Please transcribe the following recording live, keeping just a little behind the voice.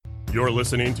You're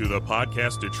listening to the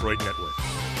Podcast Detroit Network.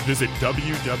 Visit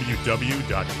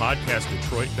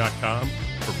www.podcastdetroit.com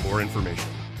for more information.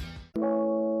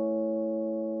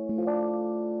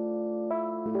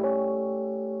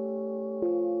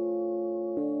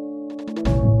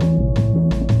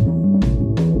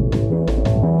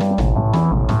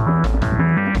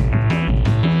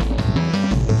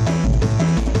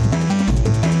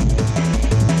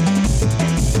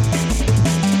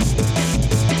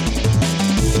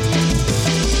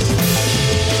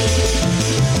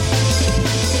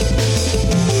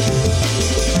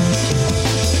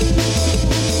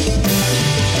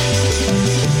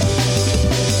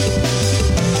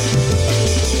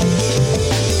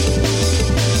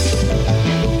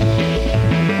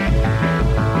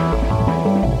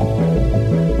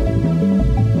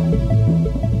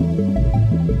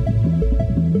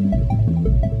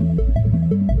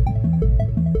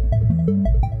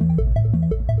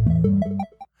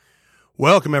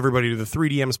 Welcome, everybody, to the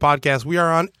 3DMs podcast. We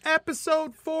are on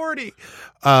episode 40.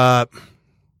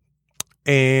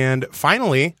 And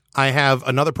finally, I have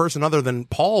another person other than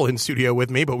Paul in studio with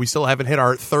me, but we still haven't hit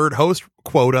our third host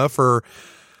quota for,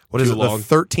 what is it, the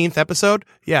 13th episode?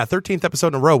 Yeah, 13th episode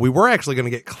in a row. We were actually going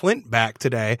to get Clint back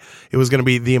today. It was going to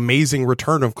be the amazing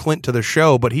return of Clint to the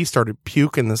show, but he started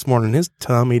puking this morning. His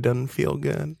tummy doesn't feel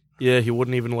good. Yeah, he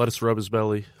wouldn't even let us rub his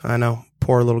belly. I know.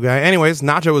 Poor little guy. Anyways,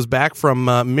 Nacho is back from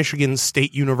Michigan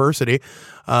State University.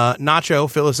 Nacho,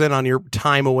 fill us in on your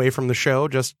time away from the show,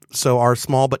 just so our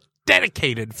small but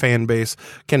dedicated fan base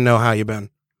can know how you've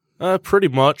been. Pretty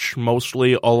much.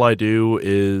 Mostly all I do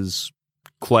is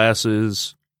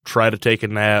classes, try to take a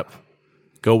nap,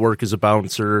 go work as a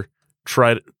bouncer,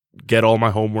 try to get all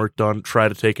my homework done, try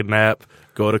to take a nap,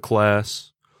 go to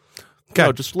class. Okay.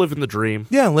 No, just living the dream.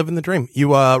 Yeah, living the dream.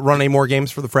 You run any more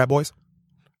games for the frat boys?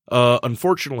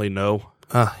 Unfortunately, no.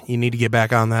 You need to get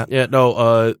back on that. Yeah,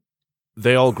 no,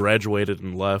 they all graduated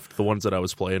and left, the ones that I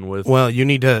was playing with. Well, you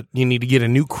need to get a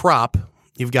new crop.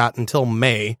 You've got until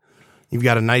May. You've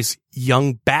got a nice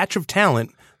young batch of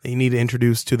talent that you need to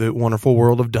introduce to the wonderful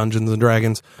world of Dungeons and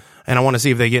Dragons. And I want to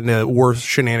see if they get into worse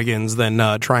shenanigans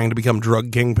than trying to become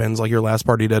drug kingpins like your last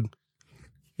party did.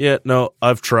 Yeah, no,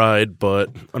 I've tried, but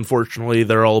unfortunately,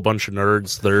 they're all a bunch of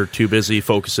nerds. They're too busy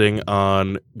focusing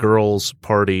on girls,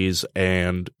 parties,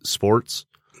 and sports.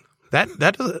 That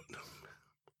does it.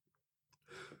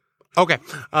 Okay.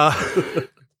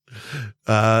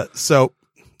 So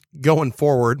going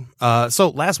forward, so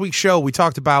last week's show, we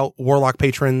talked about Warlock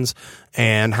patrons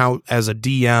and how, as a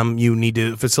DM, you need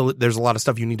to facilitate. There's a lot of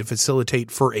stuff you need to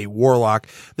facilitate for a Warlock.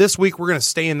 This week, we're going to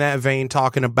stay in that vein,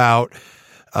 talking about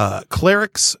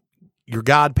clerics, your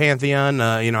god pantheon,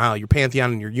 how your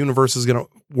pantheon and your universe is going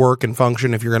to work and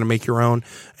function if you're going to make your own,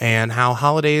 and how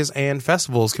holidays and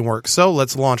festivals can work. So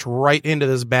let's launch right into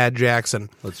this bad Jackson.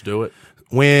 Let's do it.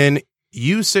 When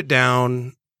you sit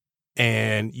down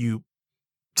and you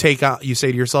say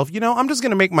to yourself, I'm just going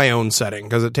to make my own setting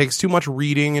because it takes too much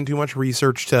reading and too much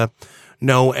research to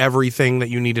know everything that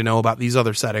you need to know about these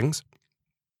other settings.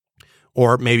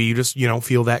 Or maybe you just,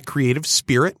 feel that creative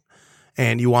spirit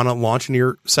and you want to launch in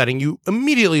your setting, you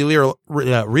immediately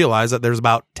realize that there's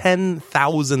about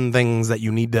 10,000 things that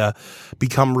you need to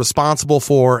become responsible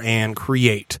for and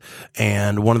create.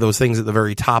 And one of those things at the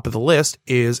very top of the list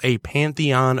is a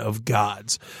pantheon of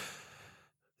gods.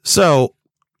 So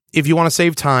if you want to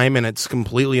save time, and it's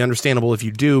completely understandable if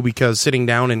you do, because sitting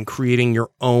down and creating your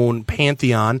own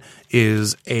pantheon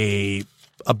is a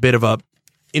bit of a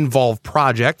involved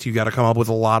project. You got to come up with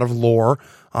a lot of lore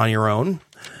on your own.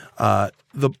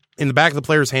 In the back of the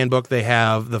player's handbook, they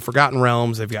have the Forgotten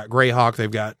Realms, they've got Greyhawk, they've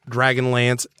got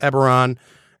Dragonlance, Eberron,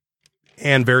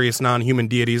 and various non-human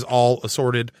deities all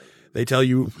assorted. They tell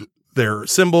you their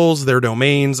symbols, their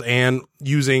domains, and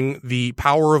using the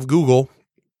power of Google,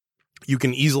 you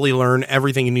can easily learn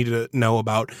everything you need to know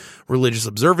about religious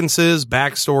observances,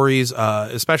 backstories,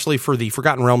 especially for the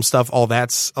Forgotten Realms stuff. A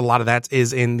lot of that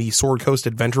is in the Sword Coast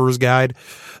Adventurer's Guide,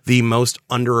 the most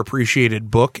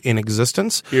underappreciated book in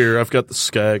existence. Here, I've got the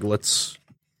Skag. Let's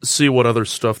see what other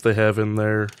stuff they have in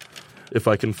there, if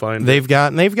I can find They've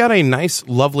got a nice,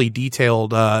 lovely,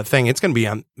 detailed thing. It's going to be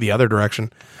on the other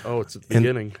direction. Oh, it's at the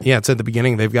beginning. Yeah, it's at the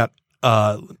beginning. They've got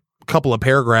couple of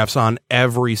paragraphs on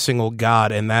every single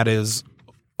god, and that is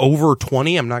over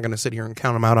 20. I'm not going to sit here and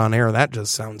count them out on air. That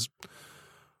just sounds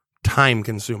time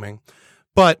consuming.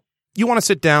 But you want to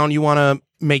sit down, you want to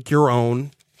make your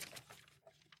own,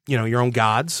 your own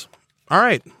gods. All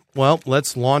right. Well,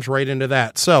 let's launch right into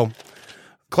that. So,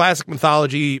 classic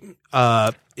mythology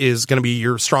is going to be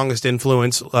your strongest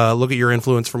influence. Look at your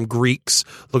influence from Greeks.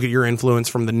 Look at your influence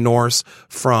from the Norse,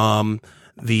 from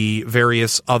the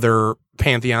various other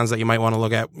pantheons that you might want to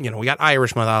look at. You know, we got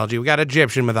Irish mythology, we got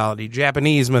Egyptian mythology,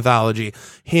 Japanese mythology,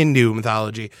 Hindu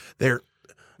mythology. There's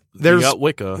You got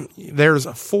Wicca. There's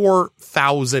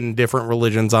 4,000 different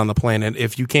religions on the planet.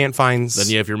 If you can't find, Then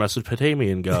you have your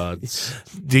Mesopotamian gods.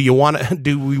 do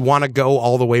we want to go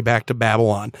all the way back to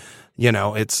Babylon? You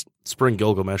know, it's Spring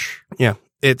Gilgamesh.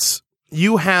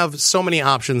 you have so many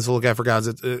options to look at for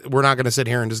gods. We're not going to sit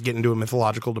here and just get into a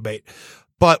mythological debate.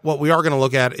 But what we are going to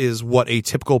look at is what a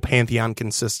typical pantheon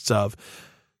consists of.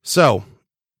 So,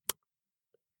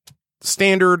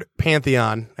 standard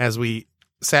pantheon, as we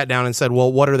sat down and said,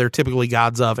 well, what are there typically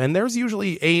gods of? And there's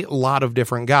usually a lot of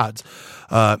different gods.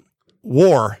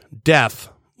 War, death,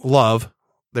 love.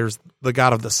 There's the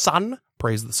god of the sun,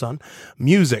 praise the sun.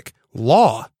 Music,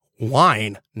 law,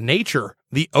 wine, nature,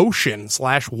 the ocean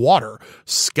 / water,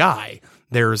 sky.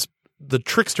 There's the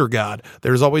trickster god.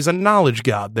 There's always a knowledge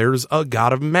god. There's a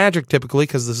god of magic typically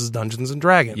because this is Dungeons and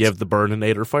Dragons. You have the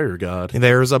Burninator fire god.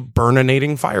 There's a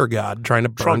burninating fire god trying to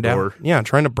burn down. Yeah,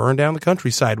 trying to burn down the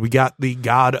countryside. We got the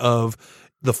god of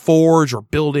the forge or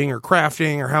building or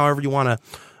crafting or however you want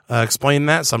to explain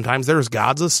that. Sometimes there's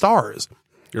gods of stars.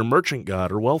 Your merchant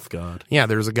god or wealth god. Yeah,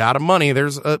 there's a god of money.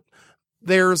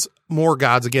 There's more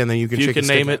gods again than you can. If you can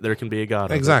name it, there can be a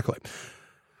god. Exactly.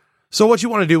 So what you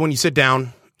want to do when you sit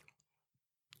down,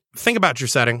 think about your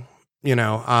setting. You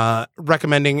know,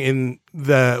 recommending in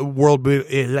the world.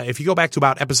 If you go back to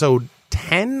about episode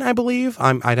 10, I believe,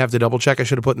 I'd have to double check. I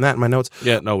should have put that in my notes.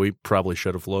 Yeah, no, we probably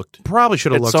should have looked.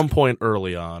 At some point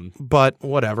early on. But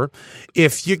whatever.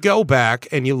 If you go back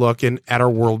and you look at our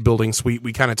world building suite,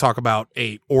 we kind of talk about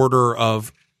a order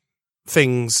of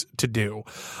things to do.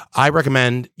 I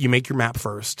recommend you make your map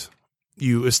first.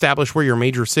 You establish where your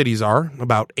major cities are.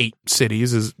 About 8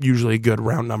 cities is usually a good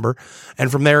round number.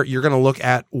 And from there, you're going to look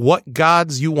at what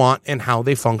gods you want and how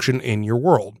they function in your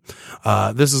world.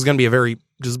 This is going to be a very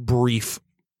just brief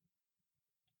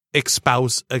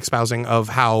espousing of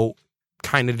how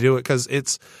kind of do it, because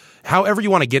it's however you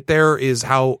want to get there is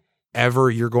however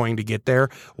you're going to get there.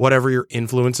 Whatever your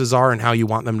influences are and how you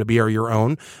want them to be are your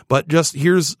own. But just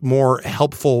here's more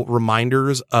helpful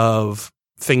reminders of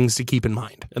things to keep in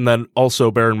mind. And then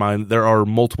also bear in mind there are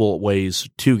multiple ways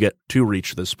to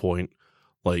reach this point.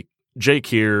 Like Jake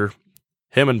here,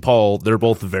 him and Paul, they're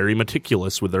both very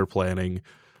meticulous with their planning.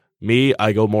 Me,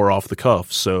 I go more off the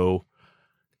cuff. So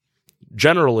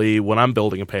generally when I'm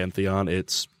building a pantheon,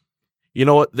 it's, you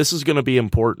know what, this is going to be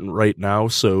important right now,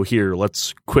 so here,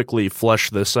 let's quickly flesh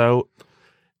this out,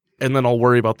 and then I'll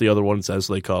worry about the other ones as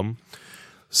they come.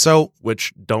 So,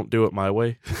 which don't do it my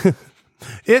way.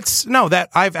 that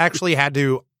I've actually had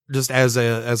to, just as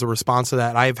a response to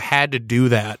that, I've had to do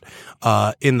that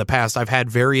in the past. I've had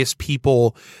various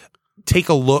people take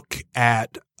a look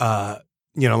at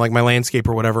like my landscape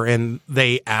or whatever, and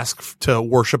they ask to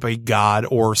worship a god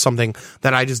or something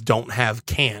that I just don't have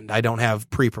canned. I don't have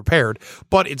pre-prepared,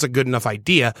 but it's a good enough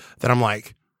idea that I'm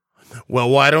like, well,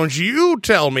 why don't you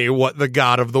tell me what the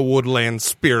god of the woodland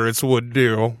spirits would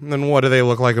do? And what do they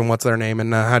look like and what's their name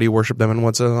and how do you worship them and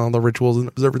what's all the rituals and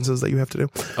observances that you have to do?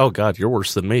 Oh, God, you're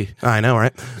worse than me. I know,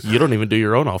 right? You don't even do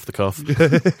your own off the cuff.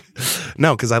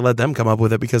 No, because I let them come up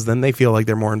with it because then they feel like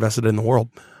they're more invested in the world.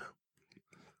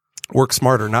 Work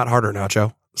smarter, not harder,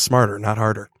 Nacho. Smarter, not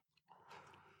harder.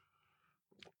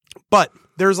 But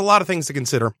there's a lot of things to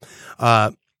consider.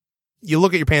 You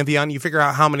look at your pantheon, you figure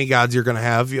out how many gods you're going to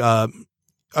have.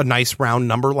 A nice round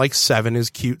number like 7 is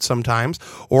cute sometimes.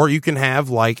 Or you can have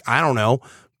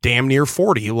damn near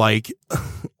 40.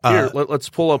 Here, let's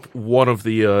pull up one of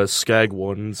the Skag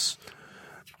ones.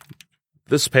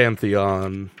 This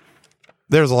pantheon...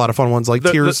 There's a lot of fun ones like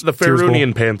Tears. The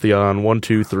Faerunian Pantheon, 1,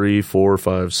 2, 3, 4,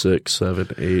 5, 6, 7,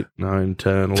 8, 9,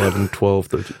 10, 11, 12,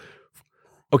 13.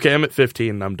 Okay, I'm at 15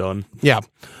 and I'm done. Yeah.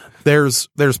 There's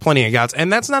plenty of gods.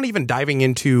 And that's not even diving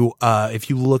into, if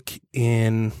you look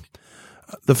in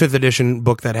the 5th edition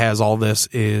book that has all this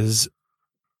is,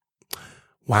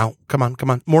 wow, come on.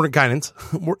 Mordenkainen's.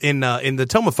 In the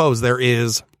Tome of Foes, there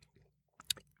is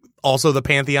also the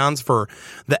pantheons for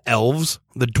the elves,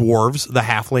 the dwarves, the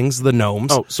halflings, the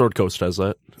gnomes. Oh, Sword Coast has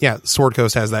that. Yeah, Sword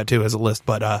Coast has that too as a list,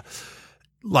 but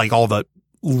all the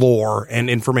lore and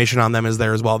information on them is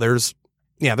there as well. There's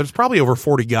probably over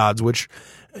 40 gods, which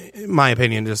in my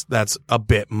opinion that's a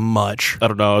bit much. I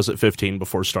don't know, I was at 15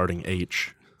 before starting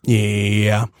H.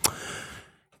 Yeah.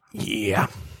 They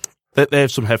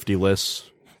have some hefty lists.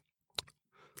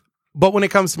 But when it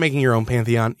comes to making your own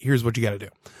pantheon, here's what you got to do.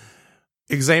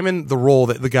 Examine the role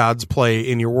that the gods play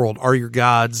in your world. Are your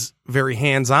gods very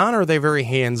hands-on or are they very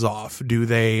hands-off? Do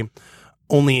they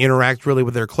only interact really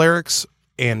with their clerics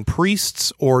and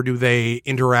priests, or do they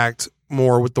interact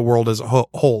more with the world as a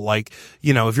whole? Like,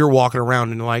 you know, if you're walking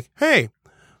around and you're like, hey,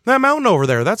 that mountain over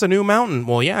there, that's a new mountain.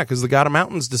 Well, yeah, because the god of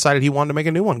mountains decided he wanted to make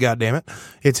a new one, goddammit.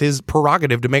 It's his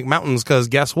prerogative to make mountains, because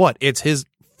guess what? It's his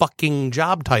fucking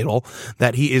job title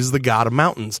that he is the god of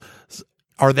mountains.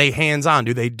 Are they hands-on?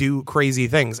 Do they do crazy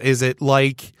things? Is it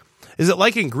like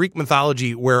in Greek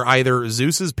mythology where either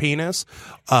Zeus's penis,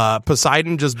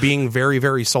 Poseidon just being very,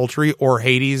 very sultry, or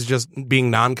Hades just being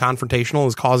non-confrontational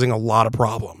is causing a lot of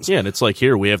problems? Yeah, and it's like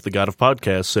here we have the god of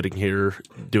podcasts sitting here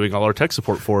doing all our tech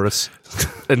support for us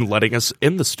and letting us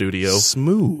in the studio.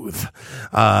 Smooth.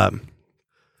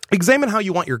 Examine how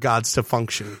you want your gods to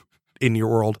function in your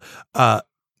world.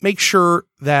 Make sure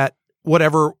that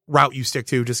whatever route you stick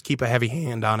to, just keep a heavy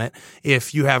hand on it.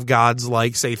 If you have gods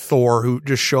like, say, Thor, who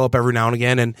just show up every now and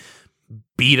again and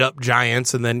beat up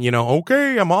giants, and then, you know,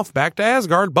 okay, I'm off back to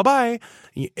Asgard, bye-bye.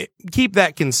 Keep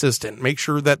that consistent. Make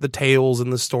sure that the tales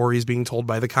and the stories being told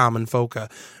by the common folk.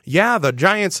 Yeah, the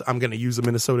giants, I'm going to use a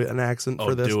Minnesota accent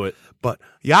for this. Do it. But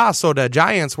yeah, so the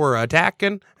giants were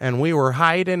attacking, and we were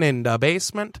hiding in the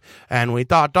basement, and we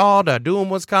thought all the doom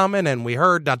was coming, and we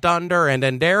heard the thunder, and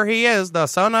then there he is, the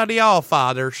son of the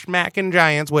Allfather, smacking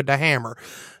giants with the hammer.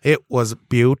 It was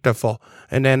beautiful.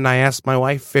 And then I asked my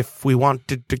wife if we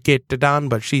wanted to get it done,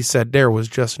 but she said there was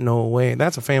just no way.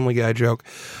 That's a Family Guy joke.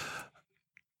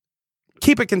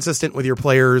 Keep it consistent with your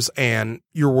players and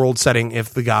your world setting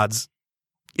if the gods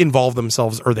involve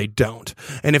themselves or they don't.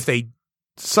 And if they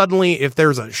suddenly, if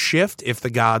there's a shift, if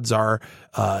the gods are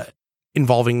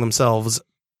involving themselves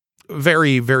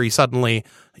very, very suddenly,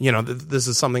 you know, this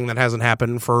is something that hasn't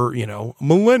happened for, you know,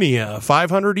 millennia,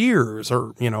 500 years,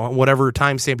 or, you know, whatever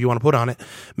timestamp you want to put on it.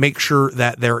 Make sure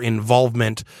that their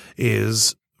involvement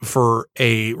is for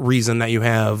a reason that you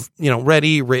have, you know,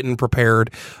 ready, written, prepared.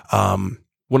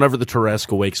 Whenever the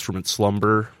Tarrasque wakes from its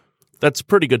slumber, that's a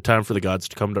pretty good time for the gods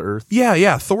to come to Earth.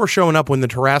 Yeah. Thor showing up when the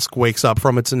Tarrasque wakes up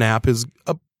from its nap is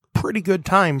a pretty good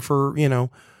time for, you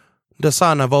know, the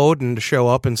son of Odin to show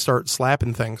up and start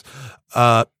slapping things.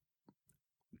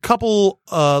 Couple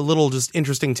little just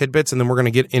interesting tidbits, and then we're going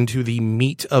to get into the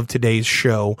meat of today's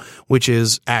show, which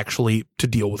is actually to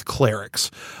deal with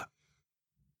clerics.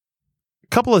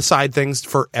 Couple of side things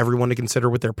for everyone to consider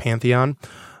with their pantheon.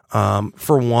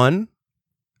 For one,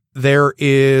 there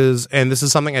is, and this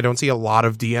is something I don't see a lot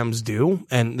of DMs do,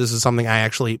 and this is something I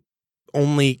actually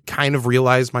only kind of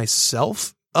realized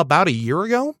myself about a year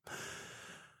ago,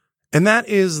 and that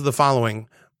is the following.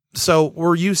 So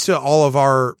we're used to all of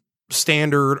our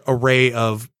standard array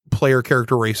of player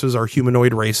character races, our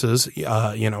humanoid races,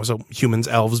 you know, so humans,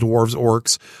 elves, dwarves,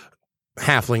 orcs,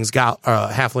 halflings,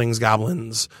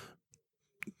 goblins,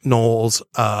 gnolls,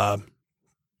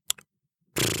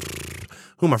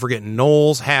 who am I forgetting?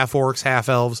 Gnolls, half orcs, half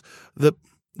elves, the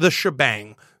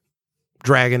shebang.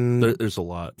 Dragon. There's a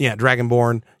lot. Yeah,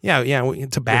 Dragonborn. Yeah,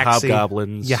 Tabaxi.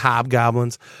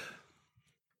 Hobgoblins.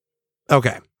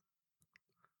 Okay.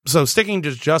 So sticking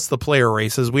to just the player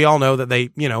races, we all know that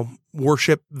they, you know,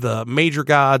 worship the major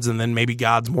gods and then maybe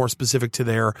gods more specific to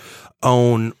their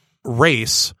own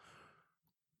race.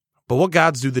 But what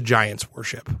gods do the giants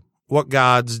worship? What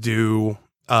gods do,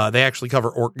 they actually cover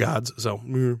orc gods, so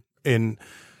in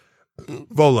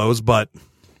Volos, but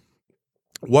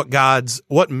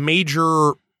what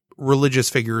major religious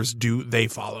figures do they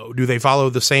follow? Do they follow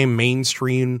the same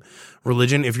mainstream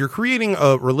religion? If you're creating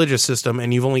a religious system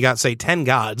and you've only got, say, 10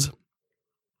 gods,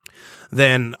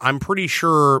 then I'm pretty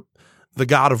sure the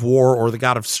god of war or the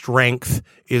god of strength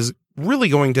is really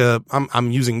going to,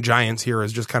 I'm using giants here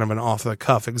as just kind of an off the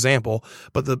cuff example,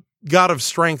 but the god of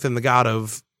strength and the god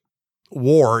of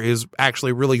war is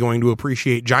actually really going to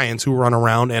appreciate giants who run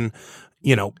around and,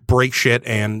 you know, break shit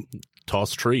and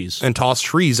toss trees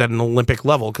at an Olympic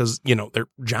level because, you know, they're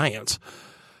giants.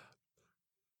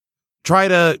 Try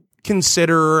to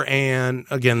consider, and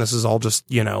again, this is all just,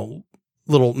 you know,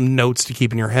 little notes to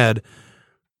keep in your head,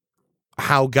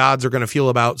 how gods are going to feel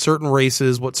about certain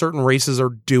races, what certain races are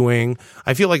doing.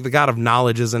 I feel like the god of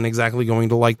knowledge isn't exactly going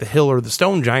to like the hill or the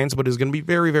stone giants, but is going to be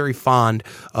very, very fond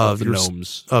of your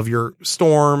gnomes, of your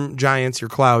storm giants, your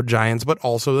cloud giants, but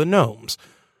also the gnomes.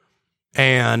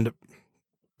 And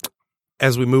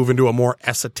as we move into a more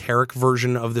esoteric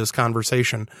version of this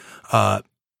conversation,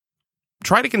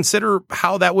 try to consider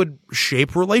how that would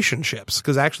shape relationships,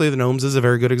 because actually the gnomes is a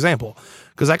very good example,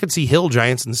 because I could see hill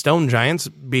giants and stone giants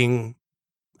being...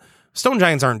 Stone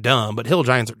giants aren't dumb, but hill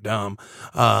giants are dumb.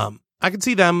 I could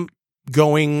see them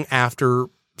going after,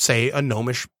 say, a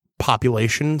gnomish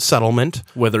population settlement.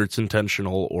 Whether it's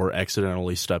intentional or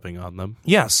accidentally stepping on them.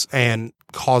 Yes, and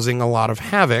causing a lot of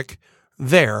havoc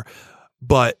there.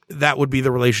 but that would be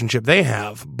the relationship they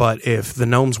have. But if the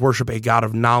gnomes worship a god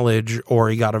of knowledge or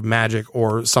a god of magic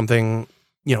or something,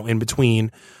 in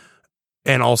between,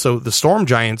 and also the storm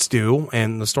giants do,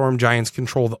 and the storm giants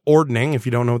control the ordning. If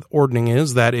you don't know what the ordning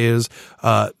is, that is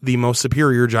the most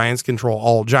superior giants control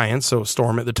all giants. So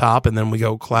storm at the top, and then we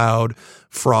go cloud,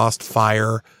 frost,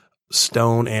 fire,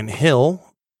 stone, and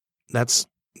hill. I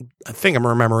think I'm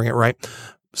remembering it right.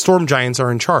 Storm giants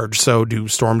are in charge. So do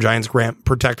storm giants grant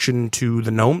protection to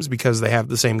the gnomes because they have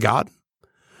the same god?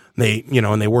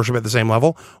 And they worship at the same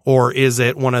level? Or is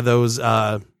it one of those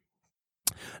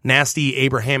nasty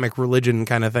Abrahamic religion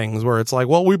kind of things where it's like,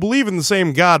 well, we believe in the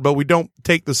same God, but we don't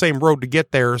take the same road to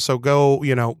get there. So go,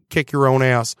 kick your own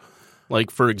ass.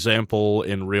 Like, for example,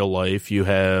 in real life, you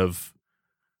have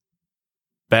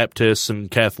Baptists and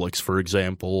Catholics, for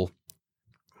example,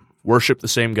 worship the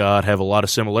same God, have a lot of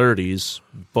similarities,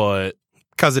 but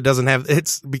because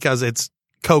because it's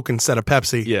Coke instead of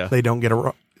Pepsi. Yeah. They don't get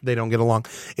along.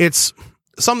 It's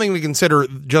something to consider,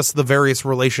 just the various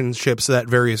relationships that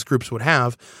various groups would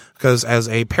have, because as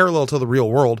a parallel to the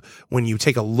real world, when you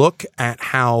take a look at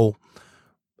how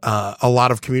a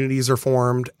lot of communities are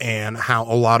formed and how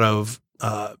a lot of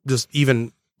just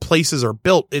even places are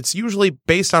built, it's usually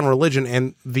based on religion,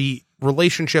 and the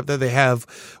relationship that they have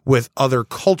with other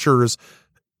cultures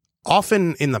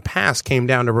often in the past came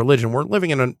down to religion. We're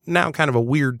living in a now kind of a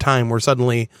weird time where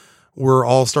suddenly we're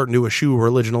all starting to eschew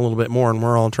religion a little bit more, and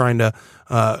we're all trying to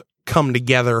come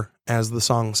together, as the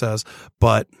song says.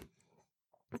 But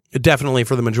definitely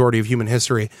for the majority of human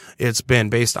history, it's been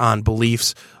based on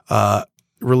beliefs,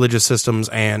 religious systems,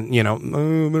 and,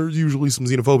 there's usually some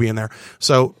xenophobia in there.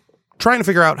 So trying to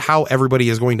figure out how everybody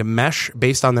is going to mesh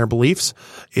based on their beliefs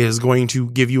is going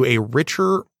to give you a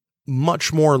richer,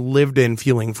 much more lived in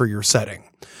feeling for your setting.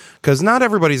 Because not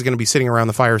everybody's going to be sitting around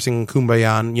the fire singing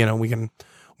Kumbaya, and,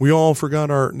 we all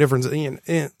forgot our differences.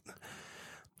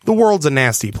 The world's a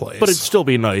nasty place. But it'd still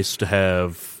be nice to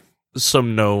have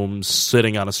some gnomes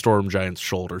sitting on a storm giant's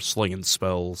shoulder slinging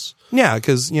spells. Yeah,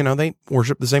 because, they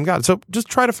worship the same God. So just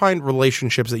try to find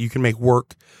relationships that you can make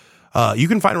work. You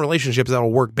can find relationships that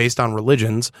will work based on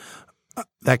religions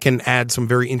that can add some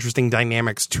very interesting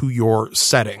dynamics to your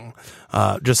setting,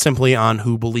 just simply on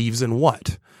who believes in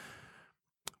what.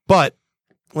 But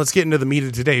let's get into the meat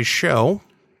of today's show.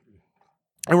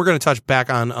 And we're going to touch back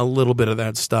on a little bit of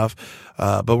that stuff,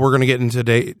 but we're going to get into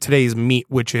today's meat,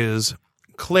 which is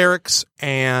clerics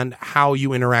and how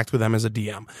you interact with them as a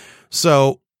DM.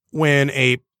 So when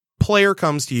a player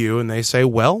comes to you and they say,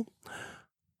 well,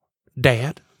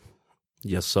 Dad.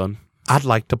 Yes, son. I'd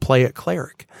like to play a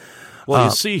cleric. Well,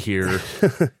 you see here,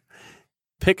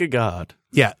 pick a god.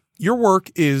 Yeah. Your work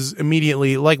is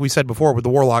immediately, like we said before with the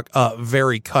Warlock,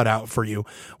 very cut out for you,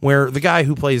 where the guy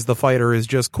who plays the fighter is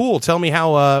just, cool, tell me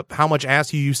how much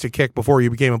ass you used to kick before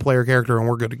you became a player character and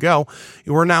we're good to go.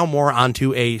 We're now more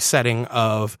onto a setting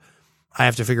of, I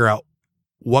have to figure out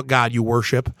what god you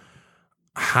worship,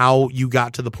 how you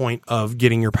got to the point of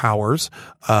getting your powers.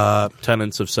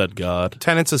 Tenets of said god.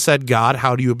 Tenets of said god,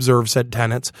 how do you observe said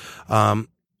tenets? And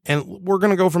we're going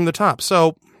to go from the top.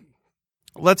 So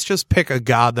let's just pick a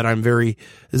god that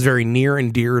is very near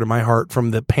and dear to my heart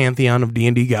from the pantheon of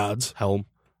D&D gods. Helm.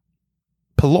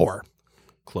 Pelor.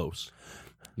 Close.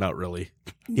 Not really.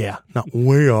 Yeah, not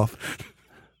way off.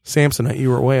 Samsonite, you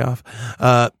were way off.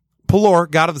 Pelor,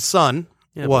 god of the sun,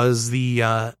 was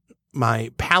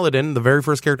my paladin. The very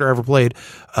first character I ever played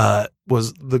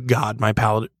was the god my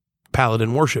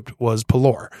paladin worshipped was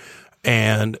Pelor.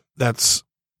 And that's...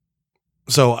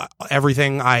 So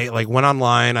everything I went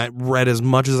online, I read as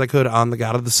much as I could on the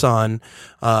God of the Sun,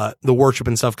 the worship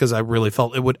and stuff, because I really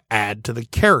felt it would add to the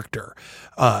character,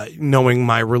 knowing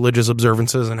my religious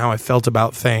observances and how I felt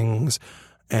about things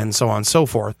and so on and so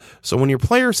forth. So when your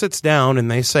player sits down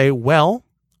and they say, well,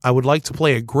 I would like to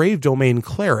play a Grave Domain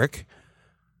cleric,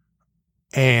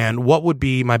 and what would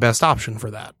be my best option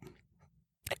for that?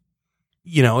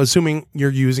 Assuming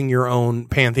you're using your own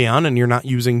pantheon and you're not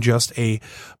using just a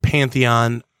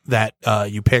pantheon that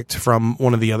you picked from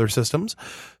one of the other systems,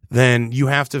 then you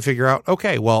have to figure out,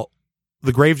 okay, well,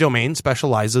 the Grave Domain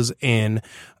specializes in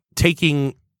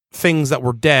taking things that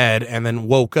were dead and then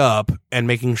woke up and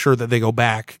making sure that they go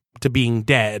back to being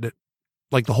dead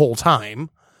like the whole time.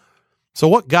 So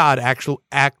what god actually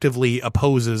actively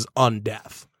opposes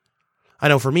undeath? I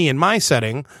know for me in my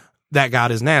setting, that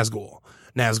god is Nazgul.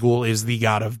 Nazgul is the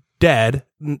god of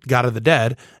the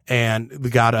dead, and the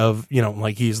god of,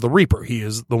 he's the reaper. He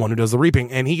is the one who does the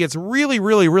reaping, and he gets really,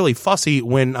 really, really fussy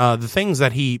when the things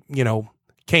that he,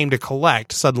 came to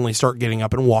collect suddenly start getting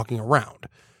up and walking around.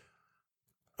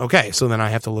 Okay, so then I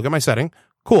have to look at my setting.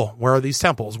 Cool. Where are these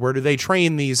temples? Where do they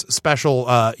train these special,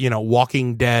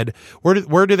 Walking Dead?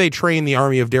 Where do they train the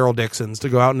army of Daryl Dixons to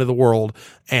go out into the world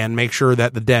and make sure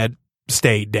that the dead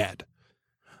stay dead?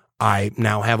 I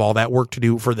now have all that work to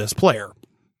do for this player.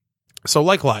 So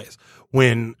likewise,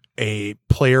 when a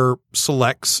player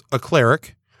selects a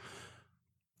cleric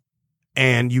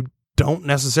and you don't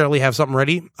necessarily have something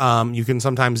ready, you can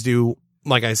sometimes do,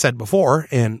 like I said before,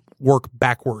 and work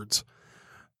backwards.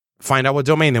 Find out what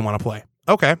domain they want to play.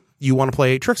 Okay, you want to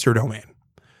play a trickster domain.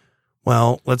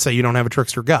 Well, let's say you don't have a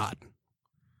trickster god.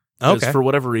 Okay. For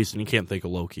whatever reason, you can't think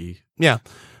of Loki. Yeah.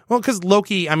 Well, because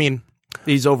Loki, I mean...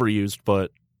 He's overused,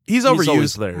 but... He's overused.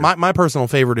 Always there. My personal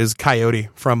favorite is Coyote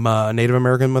from Native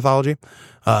American mythology.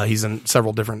 He's in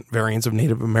several different variants of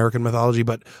Native American mythology,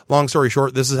 but long story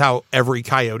short, this is how every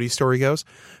Coyote story goes.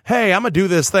 Hey, I'm going to do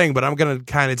this thing, but I'm going to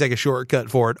kind of take a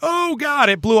shortcut for it. Oh, God,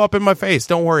 it blew up in my face.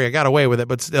 Don't worry, I got away with it,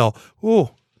 but still. Ooh,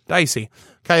 dicey.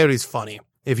 Coyote's funny.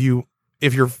 If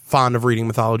you're fond of reading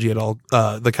mythology at all,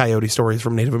 the Coyote stories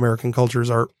from Native American cultures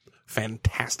are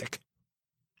fantastic.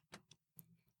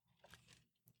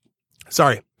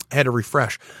 Sorry, I had to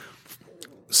refresh.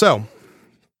 So,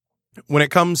 when it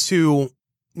comes to,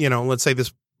 let's say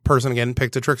this person again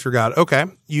picked a trickster god. Okay,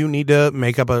 you need to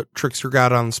make up a trickster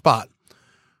god on the spot.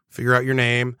 Figure out your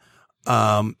name.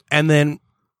 And then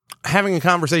having a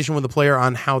conversation with the player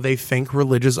on how they think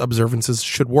religious observances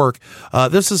should work.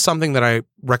 This is something that I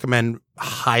recommend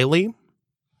highly,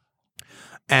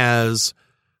 as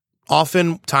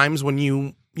often times when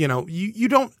you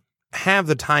don't have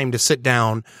the time to sit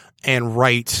down and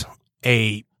write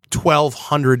a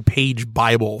 1,200 page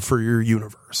Bible for your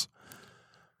universe.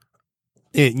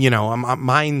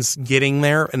 Mine's getting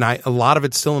there, and a lot of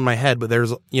it's still in my head, but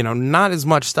there's, not as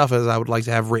much stuff as I would like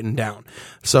to have written down.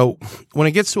 So when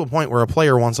it gets to a point where a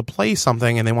player wants to play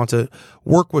something and they want to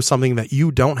work with something that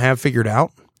you don't have figured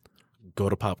out, go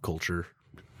to pop culture.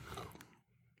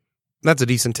 That's a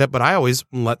decent tip, but I always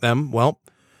let them,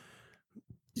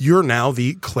 you're now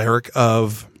the cleric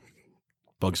of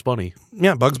Bugs Bunny.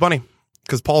 Yeah, Bugs Bunny.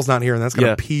 Because Paul's not here, and that's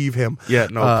going to peeve him. Yeah,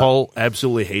 no, Paul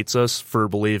absolutely hates us for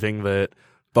believing that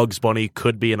Bugs Bunny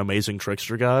could be an amazing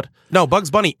trickster god. No,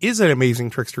 Bugs Bunny is an amazing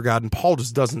trickster god, and Paul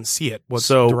just doesn't see it.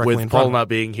 So with Paul not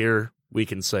being here, we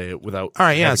can say it without. All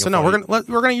right, yeah. So no, we're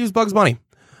gonna use Bugs Bunny.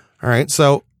 All right,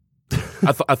 so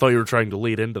I thought you were trying to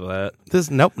lead into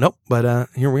that. Nope. But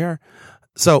here we are.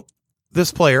 So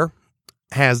this player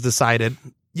has decided,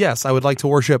 yes, I would like to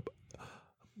worship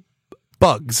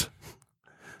Bugs,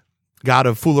 god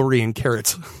of foolery and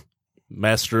carrots.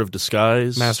 Master of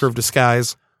disguise.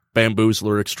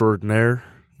 Bamboozler extraordinaire.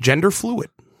 Gender fluid.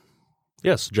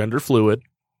 Yes, gender fluid.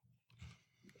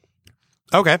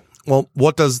 Okay. Well,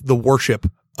 what does the worship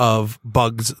of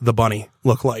Bugs the Bunny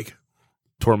look like?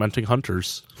 Tormenting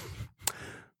hunters.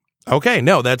 Okay,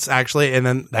 no, that's actually, and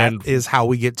then that is how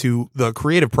we get to the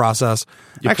creative process.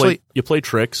 You play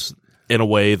tricks in a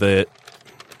way that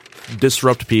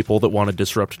disrupt people that want to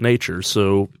disrupt nature.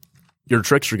 So your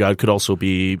trickster god could also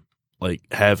be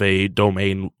have a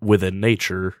domain within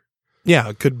nature. Yeah,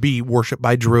 it could be worshipped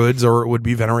by druids, or it would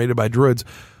be venerated by druids.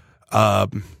 So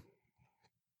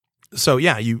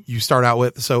yeah, you start out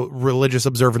with religious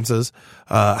observances.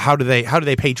 How do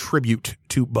they pay tribute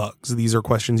to Bugs? These are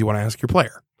questions you want to ask your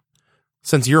player.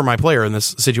 Since you're my player in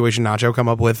this situation, Nacho, come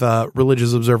up with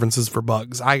religious observances for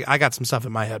Bugs. I got some stuff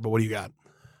in my head, but what do you got?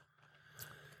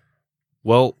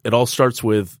 Well, it all starts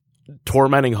with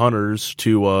tormenting hunters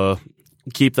to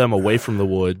keep them away from the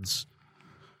woods,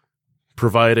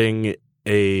 providing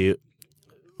a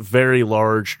very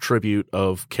large tribute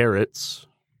of carrots,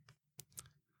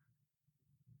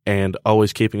 and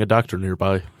always keeping a doctor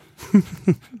nearby.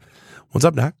 What's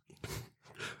up, Doc?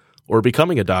 Or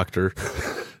becoming a doctor.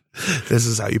 This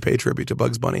is how you pay tribute to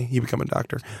Bugs Bunny. You become a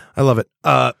doctor. I love it.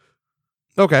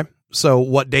 Okay. So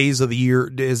what days of the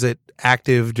year is it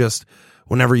active? Just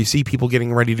whenever you see people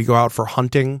getting ready to go out for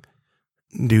hunting,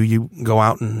 do you go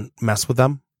out and mess with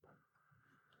them?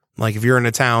 Like if you're in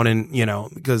a town and,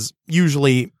 because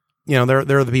usually, there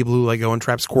are the people who go and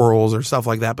trap squirrels or stuff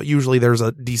like that, but usually there's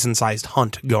a decent sized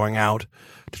hunt going out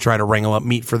to try to wrangle up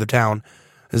meat for the town.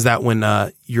 Is that when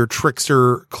your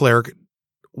trickster cleric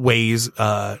ways,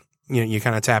 you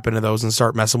kind of tap into those and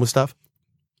start messing with stuff?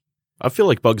 I feel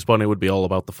like Bugs Bunny would be all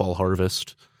about the fall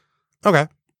harvest. Okay.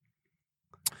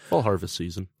 Fall harvest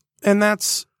season. And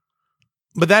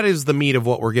but that is the meat of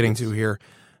what we're getting to here.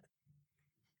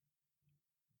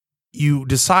 You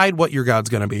decide what your god's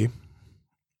going to be.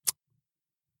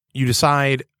 You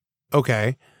decide,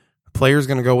 okay, the player's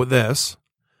going to go with this.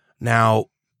 Now,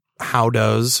 how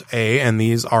does and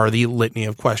these are the litany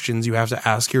of questions you have to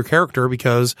ask your character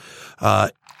because,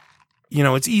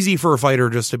 it's easy for a fighter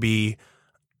just to be,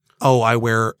 oh,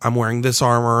 I'm wearing this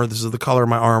armor. This is the color of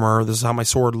my armor. This is how my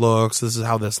sword looks. This is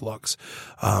how this looks.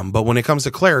 But when it comes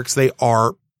to clerics, they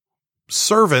are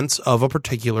servants of a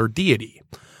particular deity.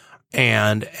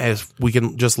 And as we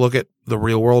can just look at the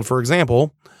real world, for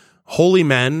example, holy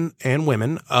men and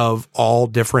women of all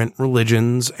different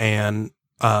religions and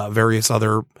various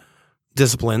other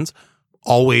disciplines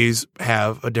always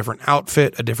have a different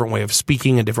outfit, a different way of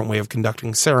speaking, a different way of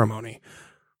conducting ceremony.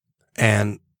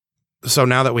 And so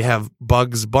now that we have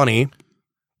Bugs Bunny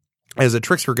as a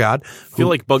trickster god, I feel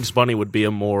like Bugs Bunny would be a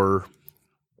more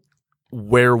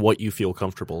wear what you feel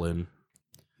comfortable in,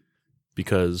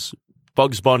 because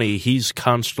Bugs Bunny, he's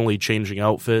constantly changing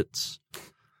outfits.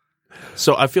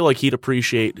 So I feel like he'd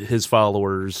appreciate his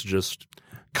followers just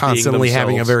constantly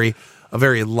having a very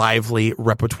lively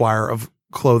repertoire of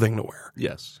clothing to wear.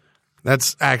 Yes.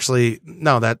 That's actually,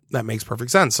 no, that makes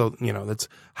perfect sense. So, that's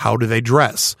how do they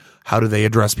dress? How do they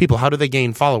address people? How do they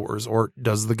gain followers? Or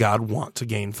does the god want to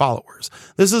gain followers?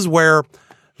 This is where,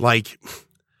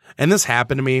 and this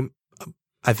happened to me,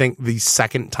 I think the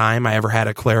second time I ever had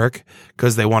a cleric,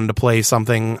 because they wanted to play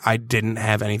something I didn't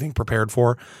have anything prepared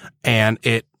for. And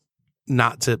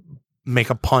not to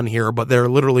make a pun here, but there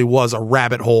literally was a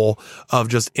rabbit hole of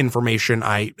just information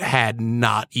I had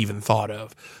not even thought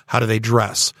of. How do they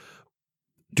dress?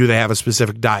 Do they have a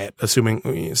specific diet?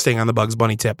 Assuming, staying on the Bugs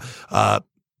Bunny tip,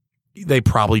 they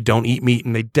probably don't eat meat,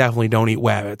 and they definitely don't eat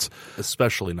wabbits.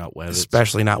 Especially not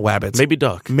wabbits. Maybe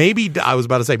duck. I was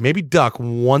about to say, maybe duck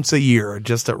once a year,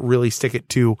 just to really stick it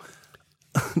to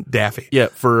Daffy. Yeah,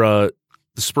 for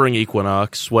the spring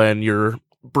equinox, when you're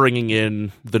bringing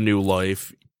in the new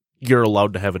life, you're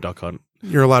allowed to have a duck hunt.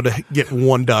 You're allowed to get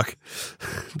one duck.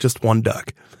 Just one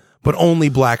duck. But only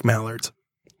black mallards.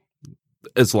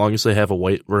 As long as they have a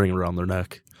white ring around their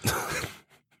neck.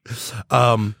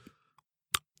 From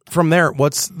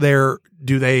there,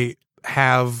 do they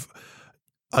have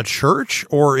a church,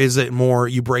 or is it more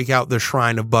you break out the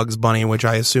shrine of Bugs Bunny, which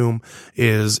I assume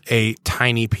is a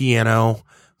tiny piano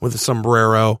with a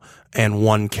sombrero and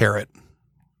one carrot?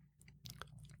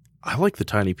 I like the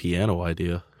tiny piano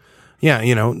idea. Yeah,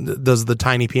 does the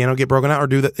tiny piano get broken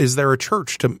out, or is there a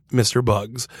church to Mr.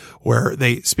 Bugs where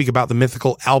they speak about the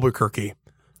mythical Albuquerque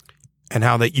and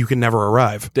how that you can never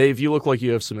arrive? Dave, you look like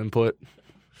you have some input.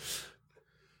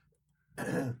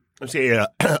 Let's say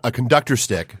a conductor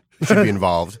stick should be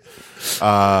involved.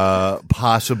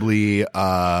 Possibly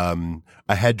a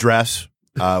headdress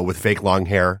with fake long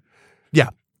hair. Yeah.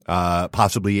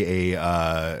 Possibly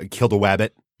a kill the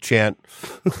wabbit chant.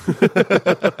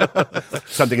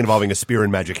 Something involving a spear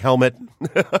and magic helmet.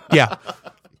 Yeah.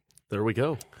 There we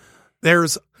go.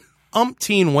 There's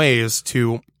umpteen ways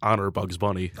to honor Bugs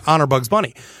Bunny.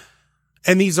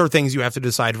 And these are things you have to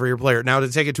decide for your player. Now,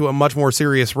 to take it to a much more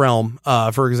serious realm,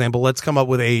 for example, let's come up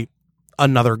with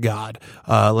another god.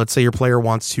 Let's say your player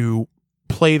wants to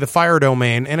play the fire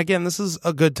domain. And again, this is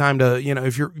a good time to,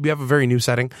 if you have a very new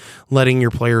setting, letting your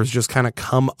players just kind of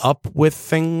come up with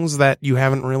things that you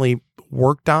haven't really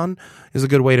worked on is a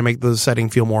good way to make the setting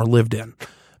feel more lived in.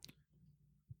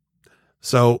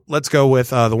 So let's go with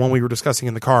the one we were discussing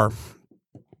in the car,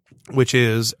 which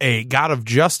is a god of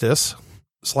justice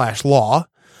 / law,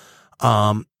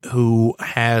 who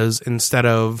has, instead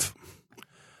of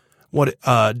what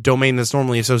domain that's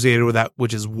normally associated with that,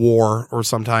 which is war or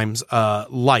sometimes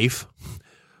life,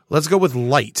 let's go with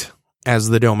light as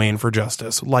the domain for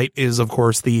justice. Light is, of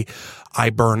course, the I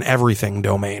burn everything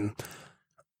domain.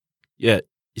 Yeah,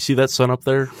 you see that sun up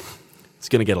there? It's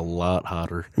going to get a lot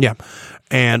hotter. Yeah,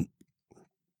 and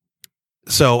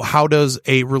so how does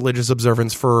a religious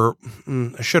observance for,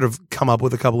 I should have come up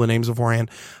with a couple of names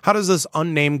beforehand. How does this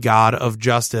unnamed god of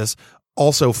justice,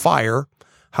 also fire,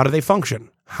 how do they function?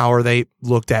 How are they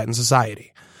looked at in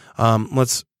society?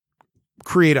 Let's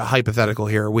create a hypothetical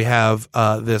here. We have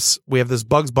this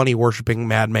Bugs Bunny worshiping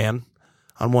madman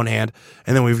on one hand,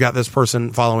 and then we've got this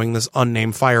person following this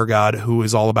unnamed fire god who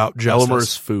is all about justice.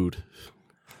 Elmer's food.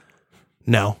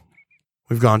 No,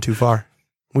 we've gone too far.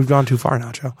 We've gone too far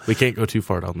now, Joe. We can't go too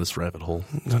far down this rabbit hole.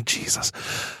 Oh, Jesus.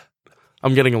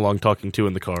 I'm getting along talking to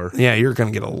in the car. Yeah, you're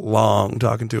going to get a long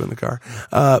talking to in the car.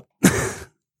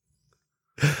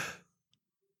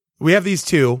 We have these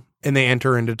two, and they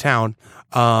enter into town.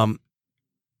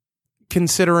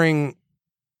 Considering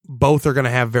both are going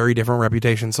to have very different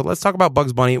reputations. So let's talk about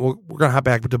Bugs Bunny. We're going to hop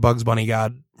back to Bugs Bunny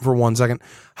God for 1 second.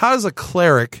 How is a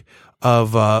cleric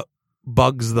of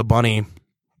Bugs the Bunny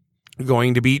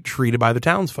going to be treated by the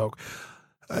townsfolk?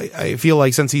 I feel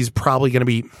like since he's probably going to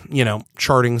be,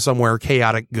 charting somewhere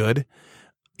chaotic good,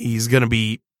 he's going to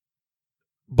be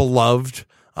beloved.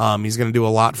 He's going to do a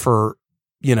lot for,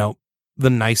 the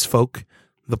nice folk,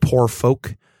 the poor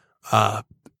folk,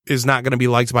 is not going to be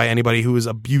liked by anybody who is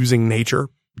abusing nature,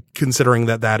 considering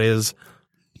that is.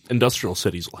 Industrial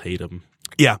cities will hate him.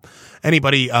 Yeah.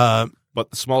 Anybody. But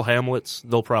the small hamlets,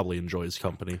 they'll probably enjoy his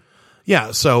company.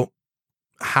 Yeah. So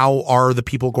how are the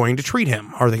people going to treat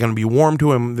him? Are they going to be warm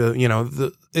to him?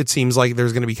 It seems like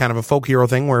there's going to be kind of a folk hero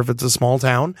thing where if it's a small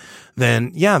town,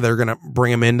 then yeah, they're going to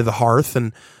bring him into the hearth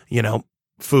and,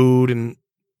 food and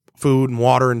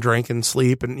water and drink and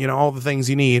sleep and, all the things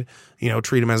you need,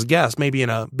 treat him as a guest. Maybe in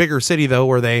a bigger city though,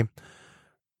 where they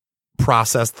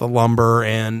process the lumber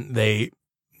and they,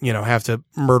 have to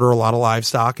murder a lot of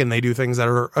livestock and they do things that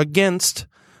are against,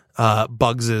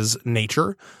 Bugs's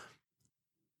nature.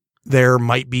 There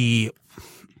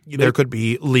could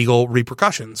be legal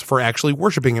repercussions for actually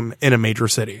worshiping him in a major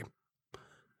city.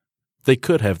 They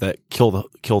could have that kill the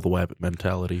wabbit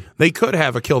mentality. They could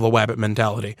have a kill the wabbit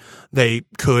mentality. They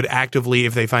could actively,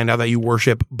 if they find out that you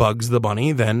worship Bugs the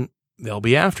bunny, then they'll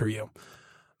be after you.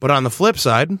 But on the flip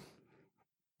side,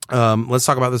 let's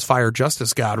talk about this fire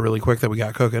justice god really quick that we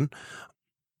got cooking.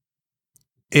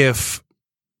 If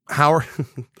Howard,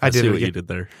 I did what you did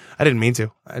there. I didn't mean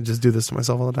to. I just do this to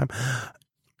myself all the time.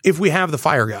 If we have the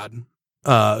fire god,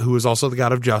 who is also the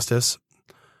god of justice,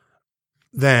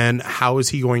 then how is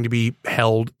he going to be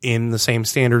held in the same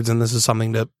standards? And this is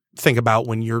something to think about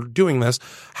when you're doing this.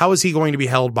 How is he going to be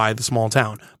held by the small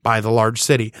town, by the large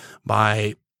city,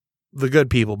 by the good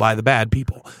people, by the bad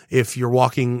people? If you're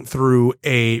walking through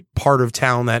a part of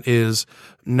town that is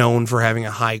known for having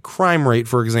a high crime rate,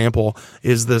 for example,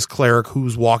 is this cleric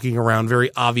who's walking around very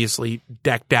obviously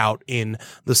decked out in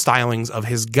the stylings of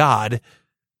his god,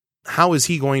 how is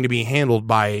he going to be handled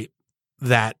by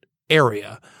that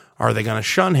area? Are they going to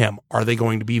shun him? Are they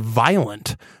going to be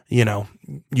violent?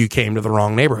 You came to the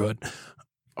wrong neighborhood.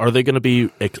 Are they going to be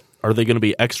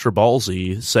extra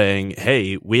ballsy, saying,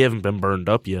 "Hey, we haven't been burned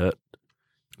up yet.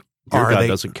 Your god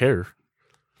doesn't care."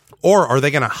 Or are they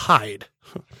going to hide?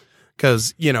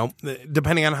 Because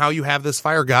depending on how you have this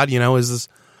fire god, is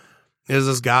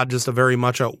this god just a very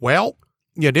much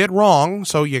you did wrong,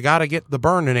 so you got to get the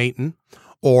burning eaten,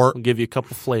 or give you a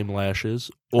couple flame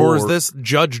lashes, or is this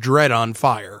Judge Dredd on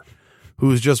fire,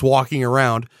 who's just walking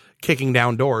around, kicking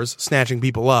down doors, snatching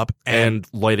people up, and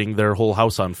lighting their whole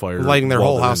house on fire. Lighting their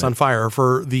whole house on fire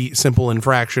for the simple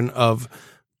infraction of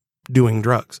doing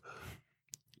drugs.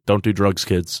 Don't do drugs,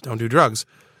 kids. Don't do drugs,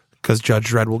 because Judge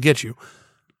Dredd will get you.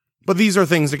 But these are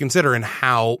things to consider in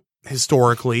how,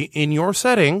 historically, in your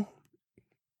setting,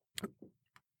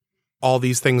 all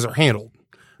these things are handled.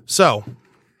 So,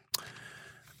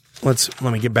 let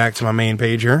me get back to my main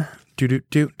page here.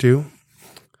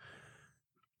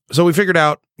 So we figured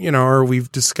out, or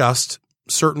we've discussed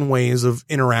certain ways of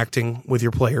interacting with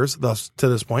your players thus to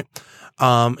this point.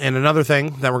 And another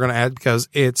thing that we're going to add, because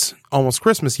it's almost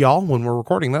Christmas, y'all, when we're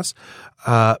recording this,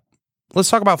 let's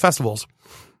talk about festivals.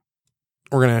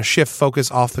 We're going to shift focus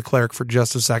off the cleric for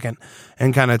just a second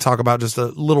and kind of talk about just a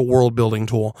little world building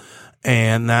tool.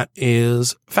 And that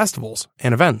is festivals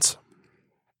and events.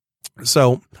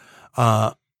 So,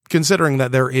 considering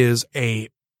that there is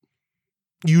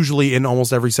usually in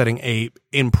almost every setting, a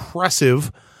impressive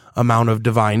amount of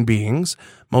divine beings,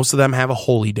 most of them have a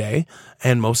holy day,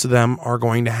 and most of them are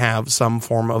going to have some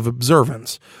form of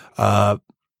observance. To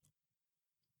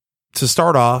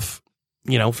start off,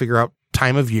 figure out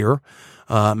time of year.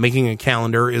 Making a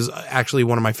calendar is actually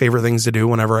one of my favorite things to do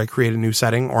whenever I create a new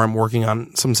setting or I'm working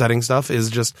on some setting stuff, is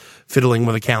just fiddling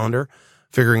with a calendar,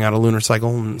 figuring out a lunar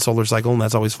cycle and solar cycle, and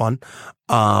that's always fun.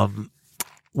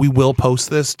 We will post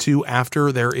this too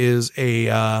after. There is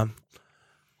a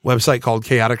website called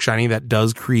Chaotic Shiny that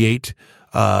does create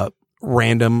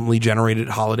randomly generated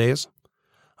holidays.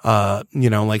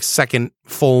 Like second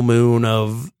full moon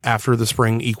of after the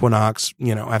spring equinox,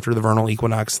 after the vernal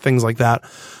equinox, things like that.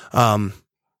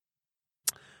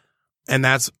 And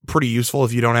that's pretty useful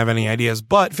if you don't have any ideas,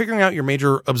 but figuring out your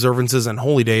major observances and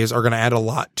holy days are going to add a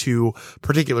lot to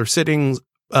particular sittings,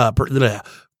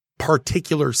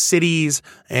 particular cities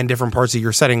and different parts of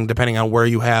your setting, depending on where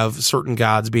you have certain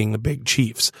gods being the big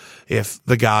chiefs. If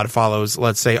the god follows,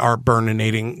 let's say, our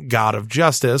burninating god of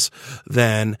justice,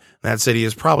 then that city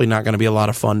is probably not going to be a lot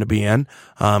of fun to be in.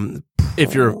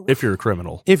 If you're a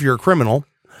criminal,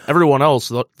 everyone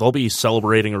else, they'll be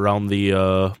celebrating around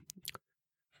the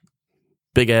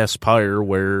big ass pyre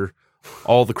where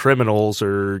all the criminals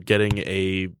are getting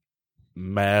a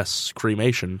mass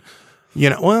cremation. You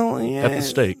know, well, yeah, at the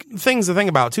stake. things to think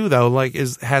about too, though. Like,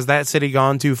 has that city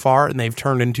gone too far, and they've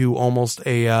turned into almost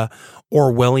a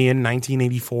Orwellian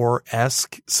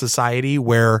 1984-esque society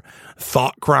where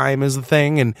thought crime is the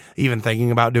thing, and even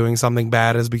thinking about doing something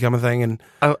bad has become a thing. And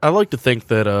I like to think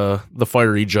that the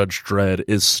fiery Judge Dredd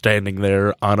is standing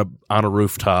there on a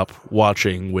rooftop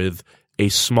watching with a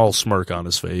small smirk on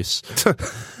his face.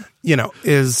 you know,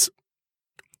 is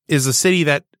a city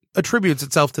that attributes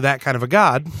itself to that kind of a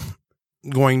god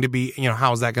going to be, you know,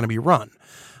 how is that going to be run?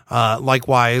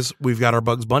 Likewise, we've got our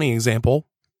Bugs Bunny example.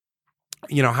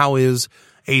 You know, how is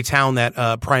a town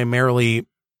that primarily,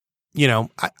 you know,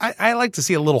 I like to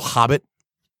see a little hobbit.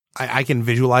 I can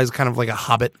visualize kind of like a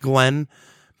hobbit glen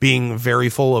being very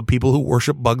full of people who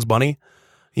worship Bugs Bunny.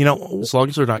 You know, As long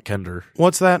as they're not Kender.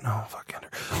 what's that? Oh, fuck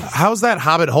Kender. How's that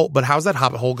hobbit hole? But how's that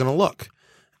hobbit hole going to look?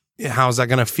 How's that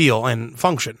going to feel and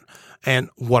function?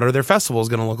 And what are their festivals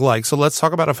going to look like? So let's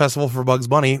talk about a festival for Bugs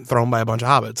Bunny thrown by a bunch of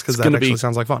hobbits, because that actually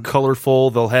sounds like fun.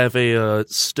 Colorful. They'll have a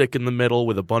stick in the middle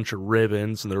with a bunch of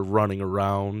ribbons, and they're running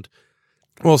around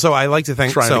Well, so I like to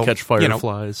think trying so, to catch you know,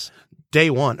 fireflies. day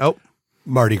one. Oh,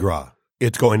 Mardi Gras.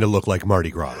 It's going to look like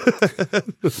Mardi Gras.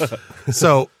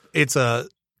 so it's a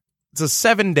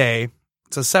 7-day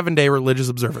religious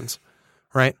observance,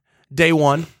 right? Day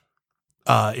one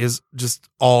is just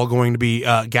all going to be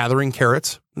gathering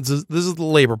carrots. This is the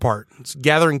labor part. It's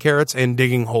gathering carrots and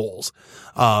digging holes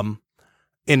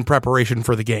in preparation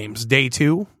for the games. Day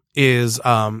two is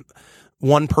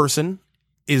one person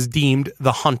is deemed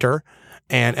the hunter,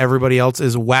 and everybody else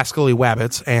is wascally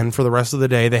wabbits, and for the rest of the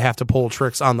day, they have to pull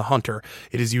tricks on the hunter.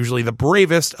 It is usually the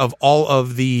bravest of all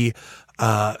of the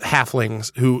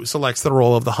halflings who selects the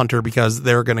role of the hunter, because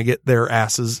they're going to get their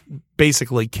asses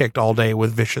basically kicked all day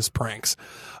with vicious pranks.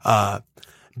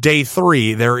 Day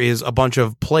three, there is a bunch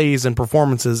of plays and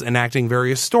performances enacting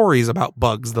various stories about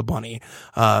Bugs the Bunny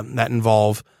that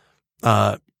involve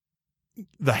the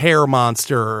hair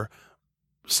monster,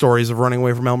 stories of running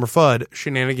away from Elmer Fudd,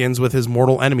 shenanigans with his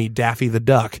mortal enemy, Daffy the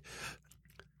Duck.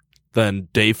 Then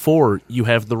day 4, you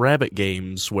have the rabbit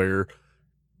games, where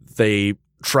they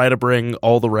try to bring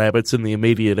all the rabbits in the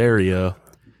immediate area,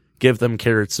 give them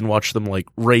carrots, and watch them like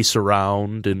race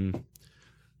around and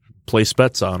place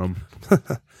bets on them.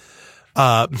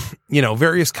 You know,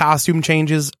 various costume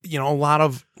changes, you know, a lot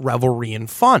of revelry and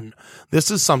fun.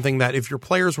 This is something that if your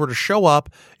players were to show up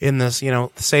in this, you know,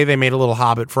 say they made a little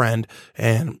hobbit friend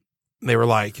and they were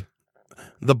like,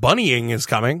 the bunnying is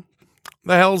coming.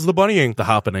 The hell's the bunnying? The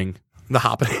happening. The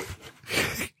happening.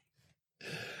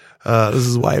 This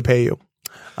is why I pay you.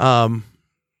 Yeah,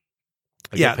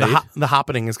 the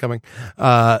happening is coming.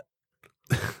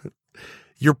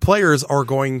 Your players are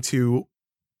going to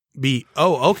be,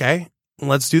 oh, okay,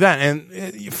 let's do that.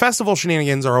 And festival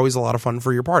shenanigans are always a lot of fun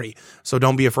for your party. So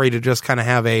don't be afraid to just kind of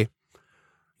have a,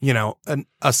 you know,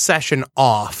 a session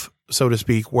off, so to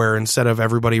speak, where instead of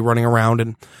everybody running around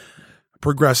and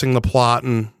progressing the plot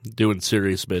and doing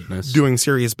serious business,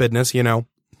 you know,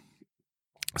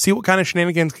 see what kind of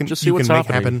shenanigans you can make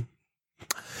happen.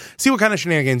 See what kind of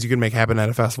shenanigans you can make happen at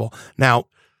a festival. Now,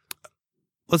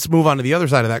 let's move on to the other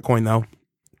side of that coin, though.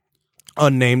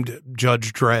 Unnamed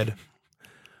Judge Dredd.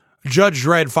 Judge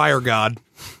Dredd, Fire God.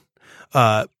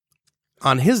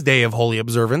 On his day of holy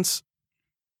observance,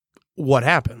 what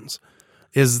happens?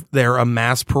 Is there a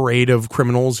mass parade of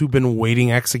criminals who've been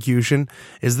waiting execution?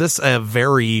 Is this a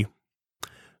very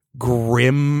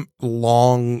grim,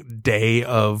 long day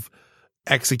of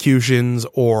executions,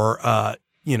 or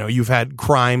you know, you've had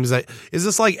crimes is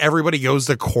this like everybody goes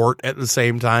to court at the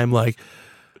same time? Like,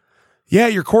 yeah,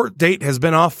 your court date has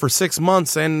been off for 6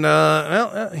 months, and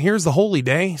here's the holy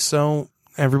day. So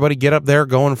everybody get up there,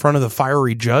 go in front of the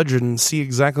fiery judge, and see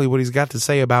exactly what he's got to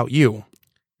say about you.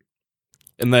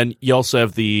 And then you also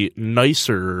have the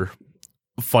nicer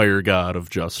fire god of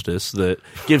justice that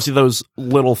gives you those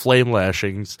little flame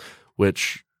lashings,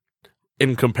 which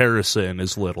in comparison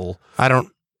is little. I don't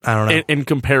know. In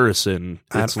comparison,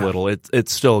 it's little.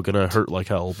 It's still going to hurt like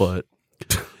hell, but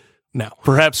no.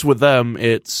 Perhaps with them,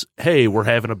 it's, hey, we're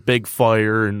having a big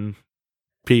fire and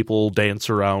people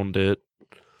dance around it.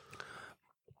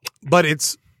 But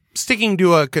it's sticking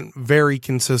to a very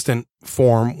consistent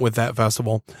form with that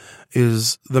festival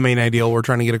is the main ideal we're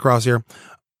trying to get across here.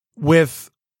 With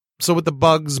the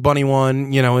Bugs Bunny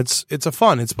one, you know, it's a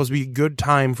fun. It's supposed to be a good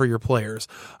time for your players.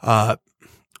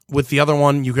 With the other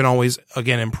one, you can always,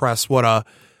 again, impress what a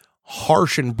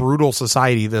harsh and brutal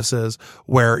society this is,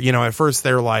 where, you know, at first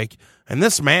they're like, and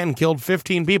this man killed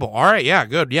 15 people. All right, yeah,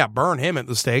 good. Yeah, burn him at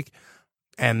the stake.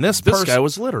 And this guy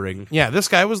was littering. Yeah, this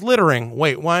guy was littering.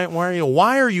 Wait, why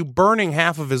are you burning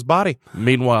half of his body?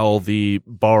 Meanwhile, the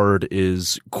bard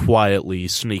is quietly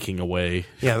sneaking away.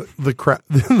 Yeah,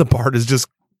 the bard is just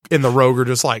in the rogue,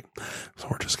 just like, so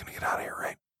we're just gonna get out of here,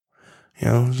 right? You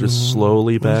know, Just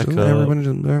slowly back up. Everybody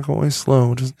just back away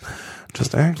slow.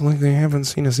 Just act like they haven't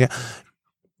seen us yet.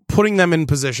 Putting them in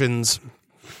positions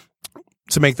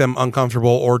to make them uncomfortable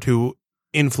or to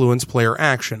influence player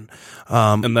action.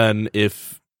 And then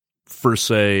if, for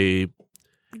say,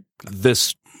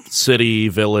 this city,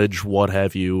 village, what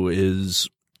have you, is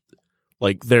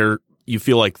like you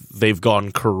feel like they've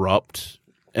gone corrupt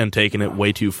and taken it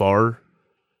way too far,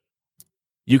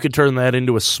 you could turn that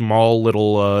into a small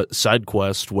little side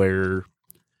quest where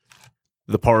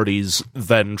the party's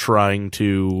then trying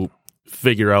to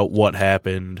figure out what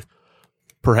happened,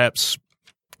 perhaps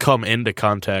come into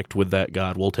contact with that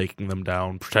god while taking them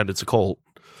down, pretend it's a cult.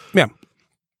 Yeah.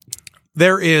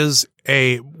 There is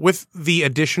with the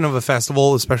addition of a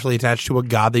festival, especially attached to a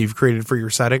god that you've created for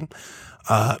your setting,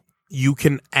 you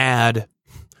can add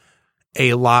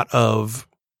a lot of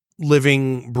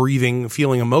living, breathing,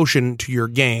 feeling emotion to your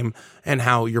game and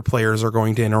how your players are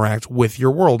going to interact with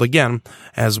your world, again,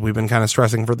 as we've been kind of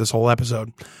stressing for this whole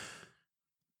episode.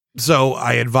 So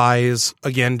I advise,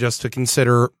 again, just to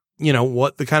consider,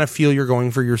 what the kind of feel you're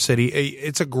going for your city.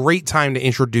 It's a great time to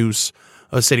introduce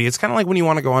a city. It's kind of like when you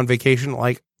want to go on vacation.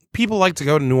 Like, people like to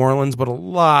go to New Orleans, but a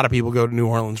lot of people go to New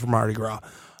Orleans for Mardi Gras.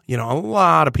 A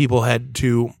lot of people head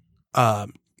to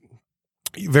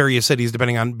various cities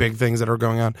depending on big things that are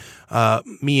going on.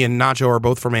 Me and Nacho are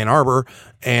both from Ann Arbor,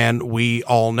 and we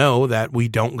all know that we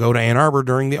don't go to Ann Arbor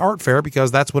during the art fair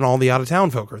because that's when all the out-of-town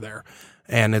folk are there.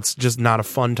 And it's just not a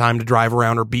fun time to drive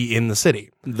around or be in the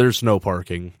city. There's no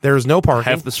parking. There's no parking.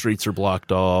 Half the streets are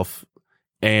blocked off,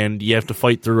 and you have to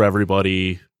fight through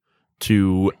everybody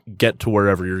to get to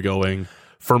wherever you're going.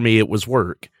 For me, it was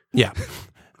work. Yeah.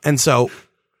 And so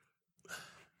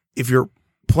if you're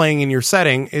playing in your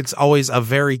setting, it's always a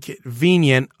very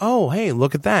convenient, oh, hey,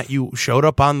 look at that. You showed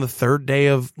up on the third day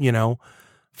of,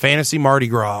 Fantasy Mardi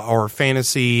Gras or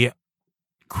Fantasy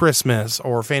Christmas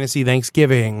or Fantasy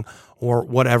Thanksgiving or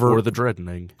whatever. Or the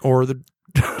Dreadning. Or the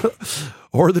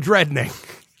Dreadning.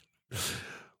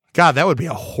 God, that would be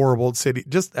a horrible city.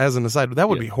 Just as an aside, that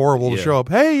would be horrible to show up.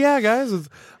 Hey, yeah, guys, I'm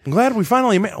glad we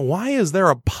finally met. Why is there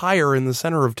a pyre in the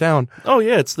center of town? Oh,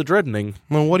 yeah, it's the Dreadning.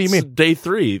 Well, what do you mean? Day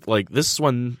 3. Like, this is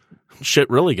when shit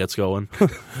really gets going.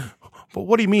 But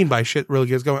what do you mean by shit really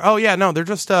gets going? Oh, yeah, no, they're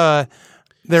just, So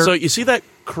you see that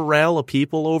corral of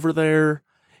people over there?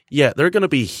 Yeah, they're going to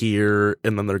be here,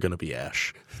 and then they're going to be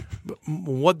Ash.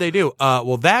 What'd they do?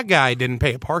 Well, that guy didn't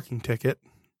pay a parking ticket.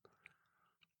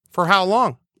 For how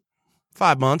long?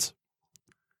 5 months.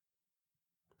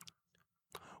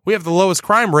 We have the lowest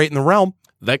crime rate in the realm.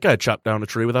 That guy chopped down a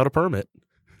tree without a permit.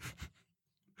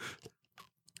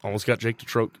 Almost got Jake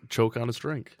to choke on his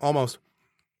drink. Almost.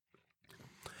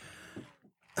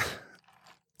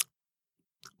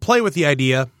 Play with the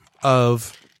idea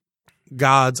of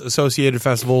gods, associated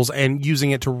festivals, and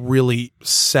using it to really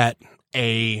set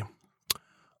a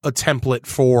template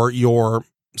for your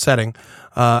setting.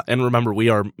 And remember, we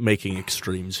are making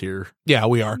extremes here. Yeah,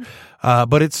 we are.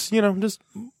 But it's, just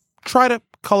try to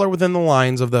color within the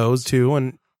lines of those two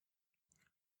and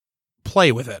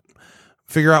play with it.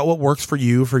 Figure out what works for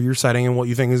you, for your setting, and what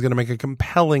you think is going to make a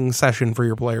compelling session for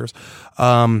your players.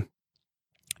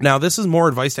 Now, this is more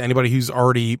advice to anybody who's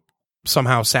already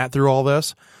somehow sat through all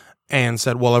this and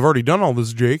said, well, I've already done all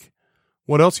this, Jake.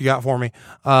 What else you got for me?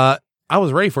 I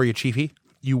was ready for you, Chiefy,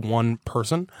 you one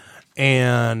person.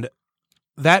 And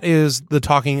that is the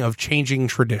talking of changing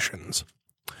traditions.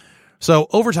 So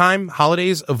over time,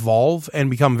 holidays evolve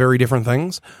and become very different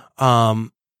things.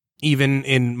 Even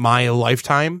in my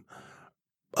lifetime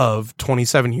of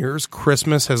 27 years,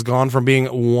 Christmas has gone from being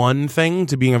one thing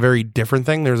to being a very different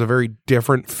thing. There's a very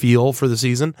different feel for the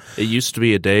season. It used to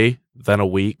be a day, then a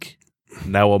week,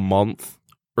 now a month,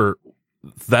 or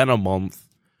then a month,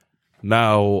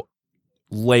 now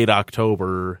late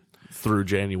October through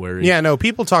January. Yeah, no,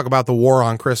 people talk about the war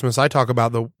on Christmas. I talk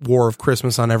about the war of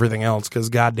Christmas on everything else because,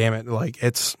 God damn it, like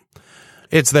it's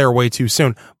there way too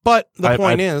soon. But the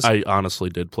point is, I honestly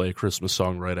did play a Christmas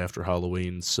song right after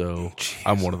Halloween, so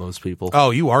I'm one of those people.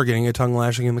 Oh, you are getting a tongue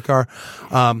lashing in the car.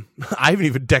 I haven't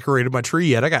even decorated my tree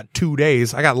yet. I got 2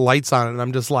 days. I got lights on it, and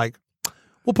I'm just like,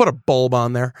 we'll put a bulb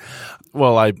on there.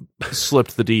 Well, I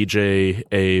slipped the DJ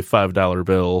a $5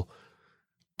 bill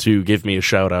to give me a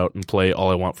shout out and play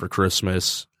All I Want for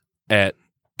Christmas at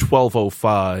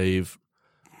 12:05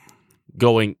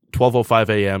 going 12:05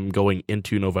 a.m. going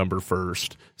into November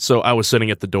 1st. So I was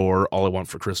sitting at the door. All I Want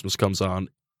for Christmas comes on.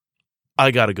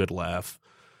 I got a good laugh.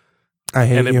 I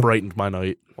hate and you. it brightened my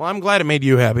night. Well, I'm glad it made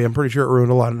you happy. I'm pretty sure it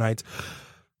ruined a lot of nights.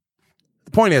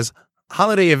 The point is,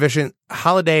 holiday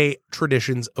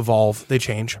traditions evolve. They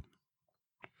change.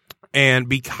 And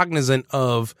be cognizant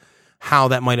of how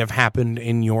that might have happened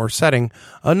in your setting.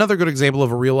 Another good example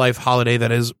of a real life holiday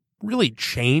that has really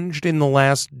changed in the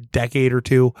last decade or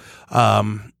two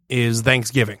is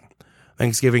Thanksgiving.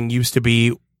 Thanksgiving used to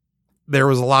be, there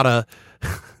was a lot of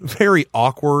very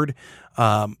awkward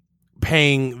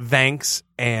paying thanks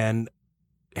and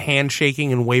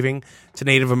handshaking and waving to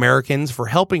Native Americans for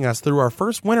helping us through our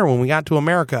first winter when we got to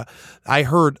America. I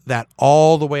heard that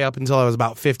all the way up until I was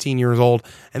about 15 years old.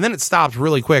 And then it stopped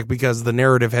really quick because the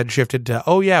narrative had shifted to,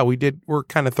 oh yeah, we're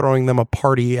kind of throwing them a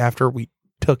party after we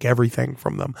took everything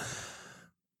from them.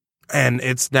 And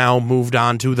it's now moved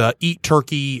on to the eat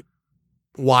turkey,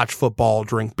 watch football,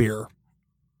 drink beer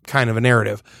kind of a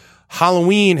narrative.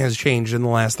 Halloween has changed in the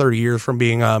last 30 years from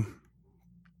being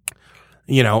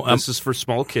this is for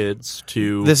small kids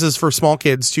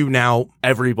to now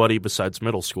everybody besides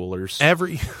middle schoolers.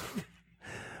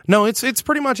 No, it's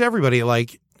pretty much everybody.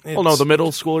 Like, well, no, the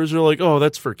middle schoolers are like, oh,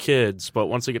 that's for kids. But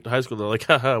once they get to high school, they're like,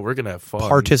 haha, we're going to have fun.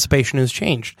 Participation has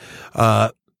changed.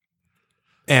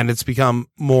 And it's become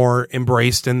more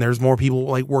embraced, and there's more people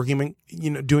like working,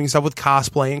 doing stuff with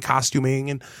cosplay and costuming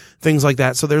and things like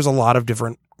that. So there's a lot of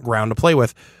different ground to play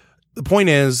with. The point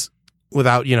is,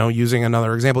 without, using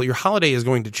another example, your holiday is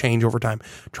going to change over time.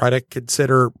 Try to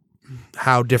consider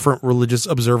how different religious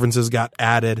observances got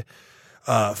added,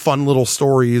 fun little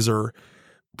stories or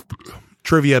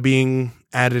trivia being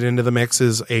added into the mix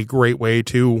is a great way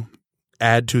to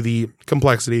add to the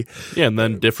complexity. Yeah, and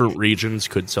then different regions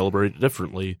could celebrate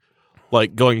differently.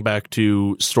 Like going back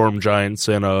to storm giants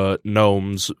and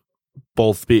gnomes,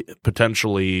 both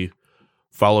potentially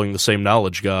following the same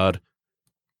knowledge god.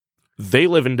 They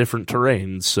live in different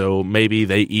terrains, so maybe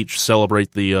they each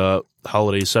celebrate the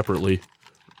holidays separately.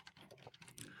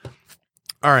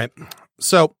 All right.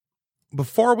 So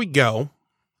before we go,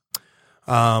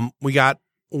 we got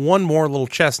one more little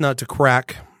chestnut to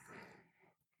crack.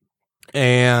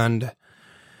 And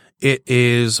it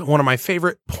is one of my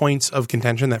favorite points of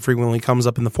contention that frequently comes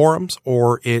up in the forums,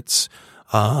 or it's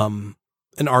an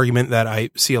argument that I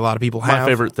see a lot of people have. My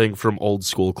favorite thing from old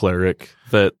school Cleric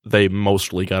that they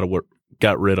mostly got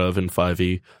rid of in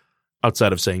 5e,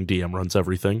 outside of saying DM runs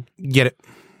everything. Get it?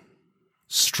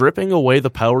 Stripping away the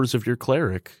powers of your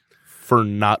Cleric for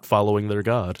not following their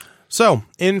god. So,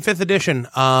 in 5th edition,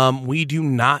 we do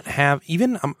not have,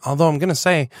 even, although I'm going to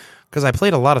say, because I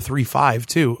played a lot of 3.5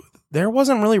 too, there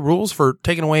wasn't really rules for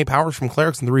taking away powers from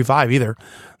clerics in 3.5 either.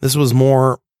 This was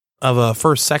more of a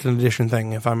 1st, 2nd edition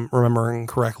thing, if I'm remembering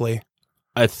correctly.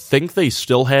 I think they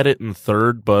still had it in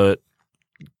 3rd, but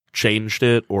changed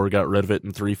it or got rid of it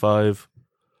in 3.5.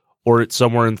 Or it's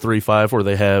somewhere in 3.5 where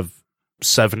they have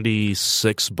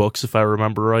 76 books, if I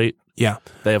remember right. Yeah.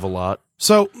 They have a lot.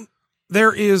 So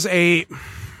there's a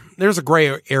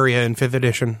gray area in 5th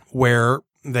edition where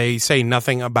they say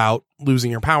nothing about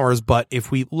losing your powers, but if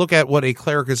we look at what a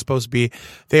cleric is supposed to be,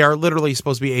 they are literally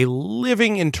supposed to be a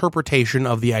living interpretation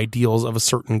of the ideals of a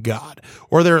certain god,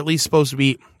 or they're at least supposed to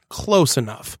be close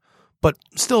enough, but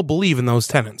still believe in those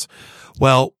tenets.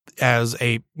 Well, as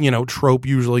a, trope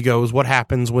usually goes, what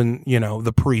happens when,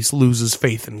 the priest loses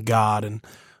faith in God and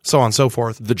so on and so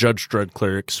forth? The Judge Dredd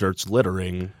cleric starts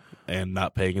littering and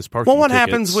not paying his parking Well, what tickets.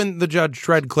 happens when the Judge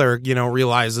Dredd cleric,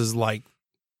 realizes like,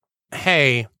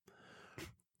 hey,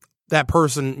 that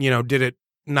person, did it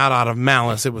not out of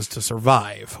malice, it was to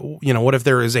survive. What if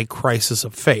there is a crisis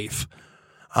of faith?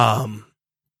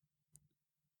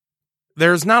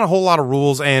 There's not a whole lot of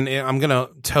rules, and I'm going to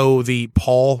toe the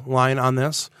Paul line on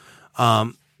this.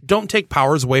 Don't take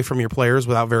powers away from your players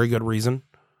without very good reason.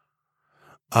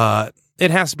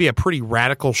 It has to be a pretty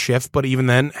radical shift, but even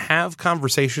then, have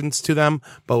conversations to them,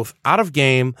 both out of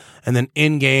game and then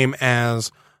in game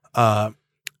as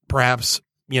perhaps,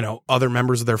 other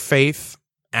members of their faith,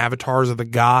 avatars of the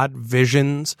god,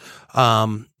 visions.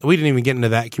 We didn't even get into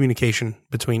that communication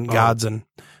between gods and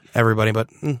everybody, but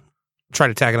try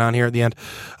to tack it on here at the end.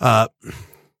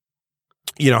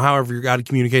 However your god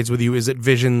communicates with you, is it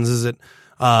visions? Is it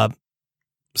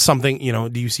something,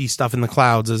 do you see stuff in the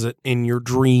clouds? Is it in your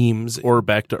dreams? Or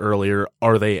back to earlier,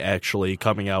 are they actually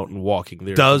coming out and walking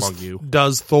there among you?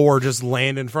 Does Thor just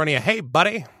land in front of you? Hey,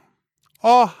 buddy.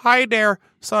 Oh, hi there,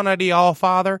 son of the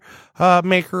All-Father,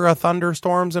 maker of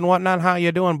thunderstorms and whatnot. How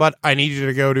you doing, bud? I need you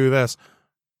to go do this.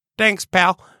 Thanks,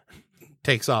 pal.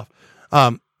 Takes off.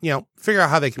 Figure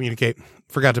out how they communicate.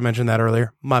 Forgot to mention that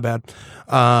earlier. My bad.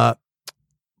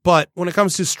 But when it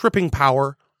comes to stripping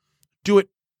power, do it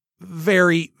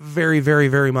very, very, very,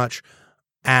 very much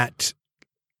at,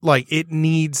 like, it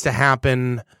needs to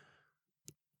happen.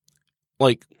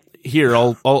 Like, here,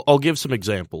 I'll give some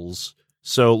examples.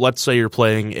 So let's say you're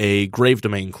playing a Grave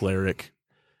Domain Cleric.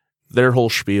 Their whole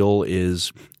spiel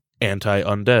is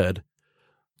anti-undead.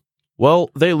 Well,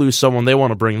 they lose someone, they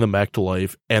want to bring them back to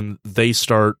life, and they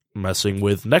start messing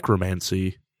with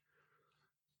necromancy.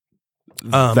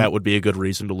 That would be a good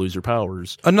reason to lose your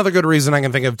powers. Another good reason I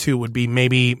can think of, too, would be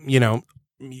maybe,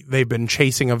 they've been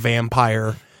chasing a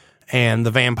vampire, and the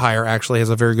vampire actually has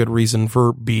a very good reason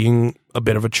for being a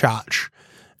bit of a chotch.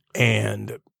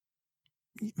 And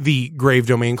the Grave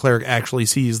Domain Cleric actually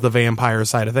sees the vampire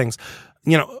side of things.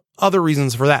 Other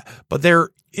reasons for that. But then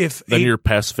you're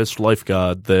pacifist life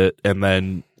god, and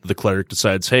then the cleric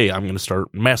decides, hey, I'm going to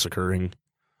start massacring.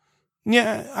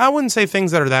 Yeah, I wouldn't say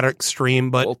things that are that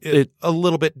extreme, but a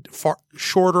little bit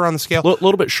shorter on the scale. A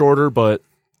little bit shorter, but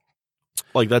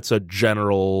like that's a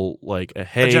general, a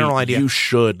general idea. You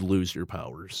should lose your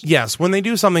powers. Yes, when they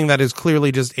do something that is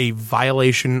clearly just a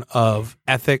violation of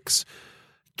ethics,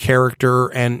 character,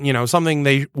 and something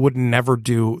they would never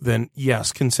do, then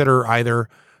yes, consider either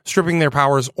stripping their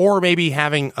powers or maybe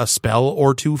having a spell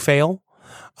or two fail.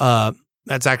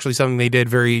 That's actually something they did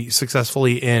very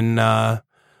successfully in.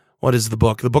 What is the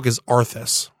book? The book is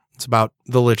Arthas. It's about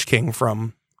the Lich King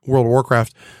from World of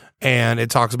Warcraft. And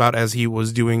it talks about as he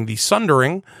was doing the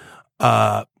Sundering,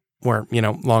 where,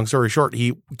 long story short,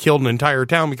 he killed an entire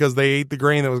town because they ate the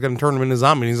grain that was going to turn him into a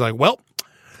zombie. And he's like, well,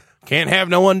 can't have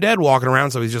no undead walking around.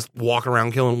 So he's just walking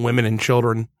around killing women and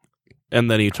children.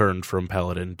 And then he turned from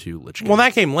Paladin to Lich King. Well,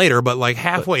 that came later, but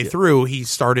halfway through, he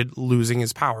started losing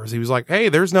his powers. He was like, hey, I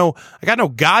got no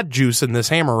god juice in this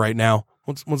hammer right now.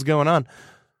 What's going on?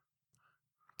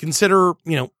 Consider,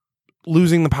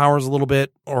 losing the powers a little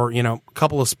bit, or, a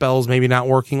couple of spells maybe not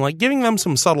working, giving them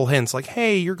some subtle hints,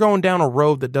 hey, you're going down a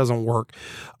road that doesn't work.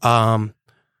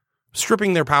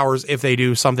 Stripping their powers if they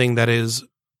do something that is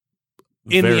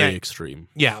very extreme.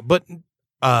 Yeah, but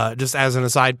just as an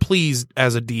aside, please,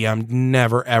 as a DM,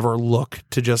 never ever look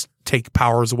to just take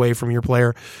powers away from your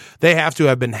player. They have to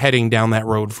have been heading down that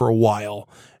road for a while.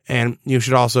 And you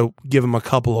should also give them a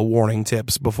couple of warning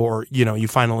tips before, you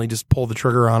finally just pull the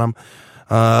trigger on them.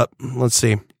 Let's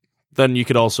see. Then you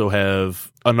could also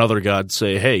have another god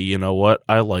say, hey, you know what?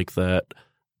 I like that.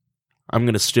 I'm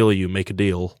going to steal you. Make a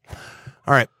deal.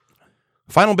 All right.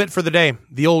 Final bit for the day.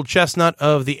 The old chestnut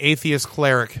of the atheist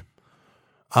cleric.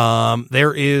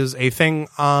 There is a thing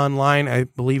online. I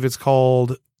believe it's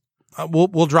called,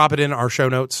 we'll drop it in our show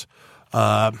notes,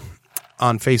 on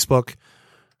Facebook.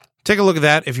 Take a look at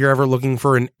that if you're ever looking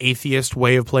for an atheist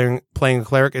way of playing a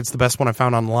cleric. It's the best one I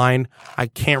found online. I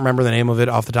can't remember the name of it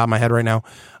off the top of my head right now.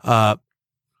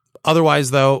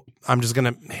 Otherwise, though, I'm just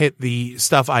going to hit the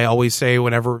stuff I always say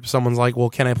whenever someone's like,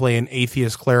 well, can I play an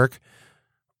atheist cleric?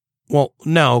 Well,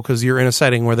 no, because you're in a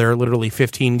setting where there are literally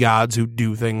 15 gods who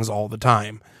do things all the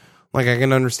time. I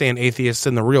can understand atheists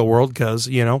in the real world because,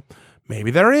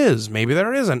 maybe there is, maybe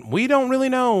there isn't. We don't really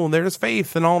know. There's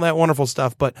faith and all that wonderful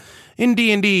stuff. But in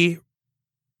D&D,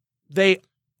 they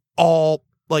all,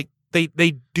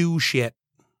 they do shit.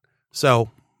 So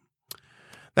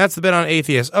that's the bit on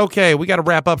atheists. Okay, we got to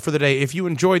wrap up for the day. If you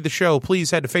enjoyed the show,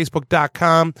 please head to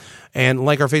Facebook.com and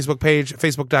like our Facebook page,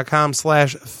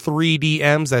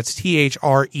 Facebook.com/3DMs. That's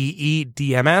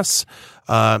THREEDMS.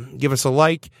 Give us a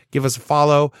like, give us a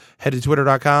follow, head to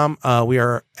Twitter.com. We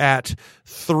are at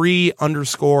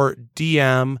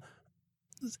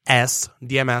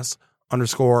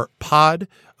 3_DMS_pod.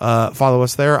 Follow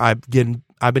us there. I've been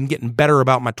getting better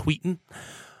about my tweeting.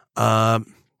 We're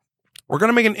going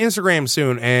to make an Instagram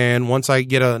soon, and once I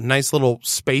get a nice little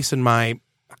space in my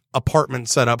apartment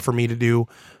set up for me to do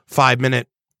 5-minute,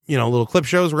 little clip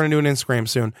shows, we're going to do an Instagram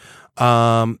soon.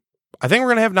 I think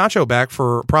we're going to have Nacho back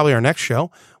for probably our next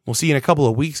show. We'll see you in a couple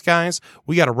of weeks, guys.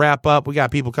 We got to wrap up. We got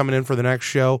people coming in for the next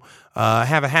show.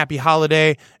 Have a happy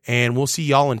holiday, and we'll see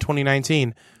y'all in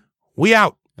 2019. We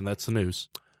out. And that's the news.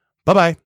 Bye-bye.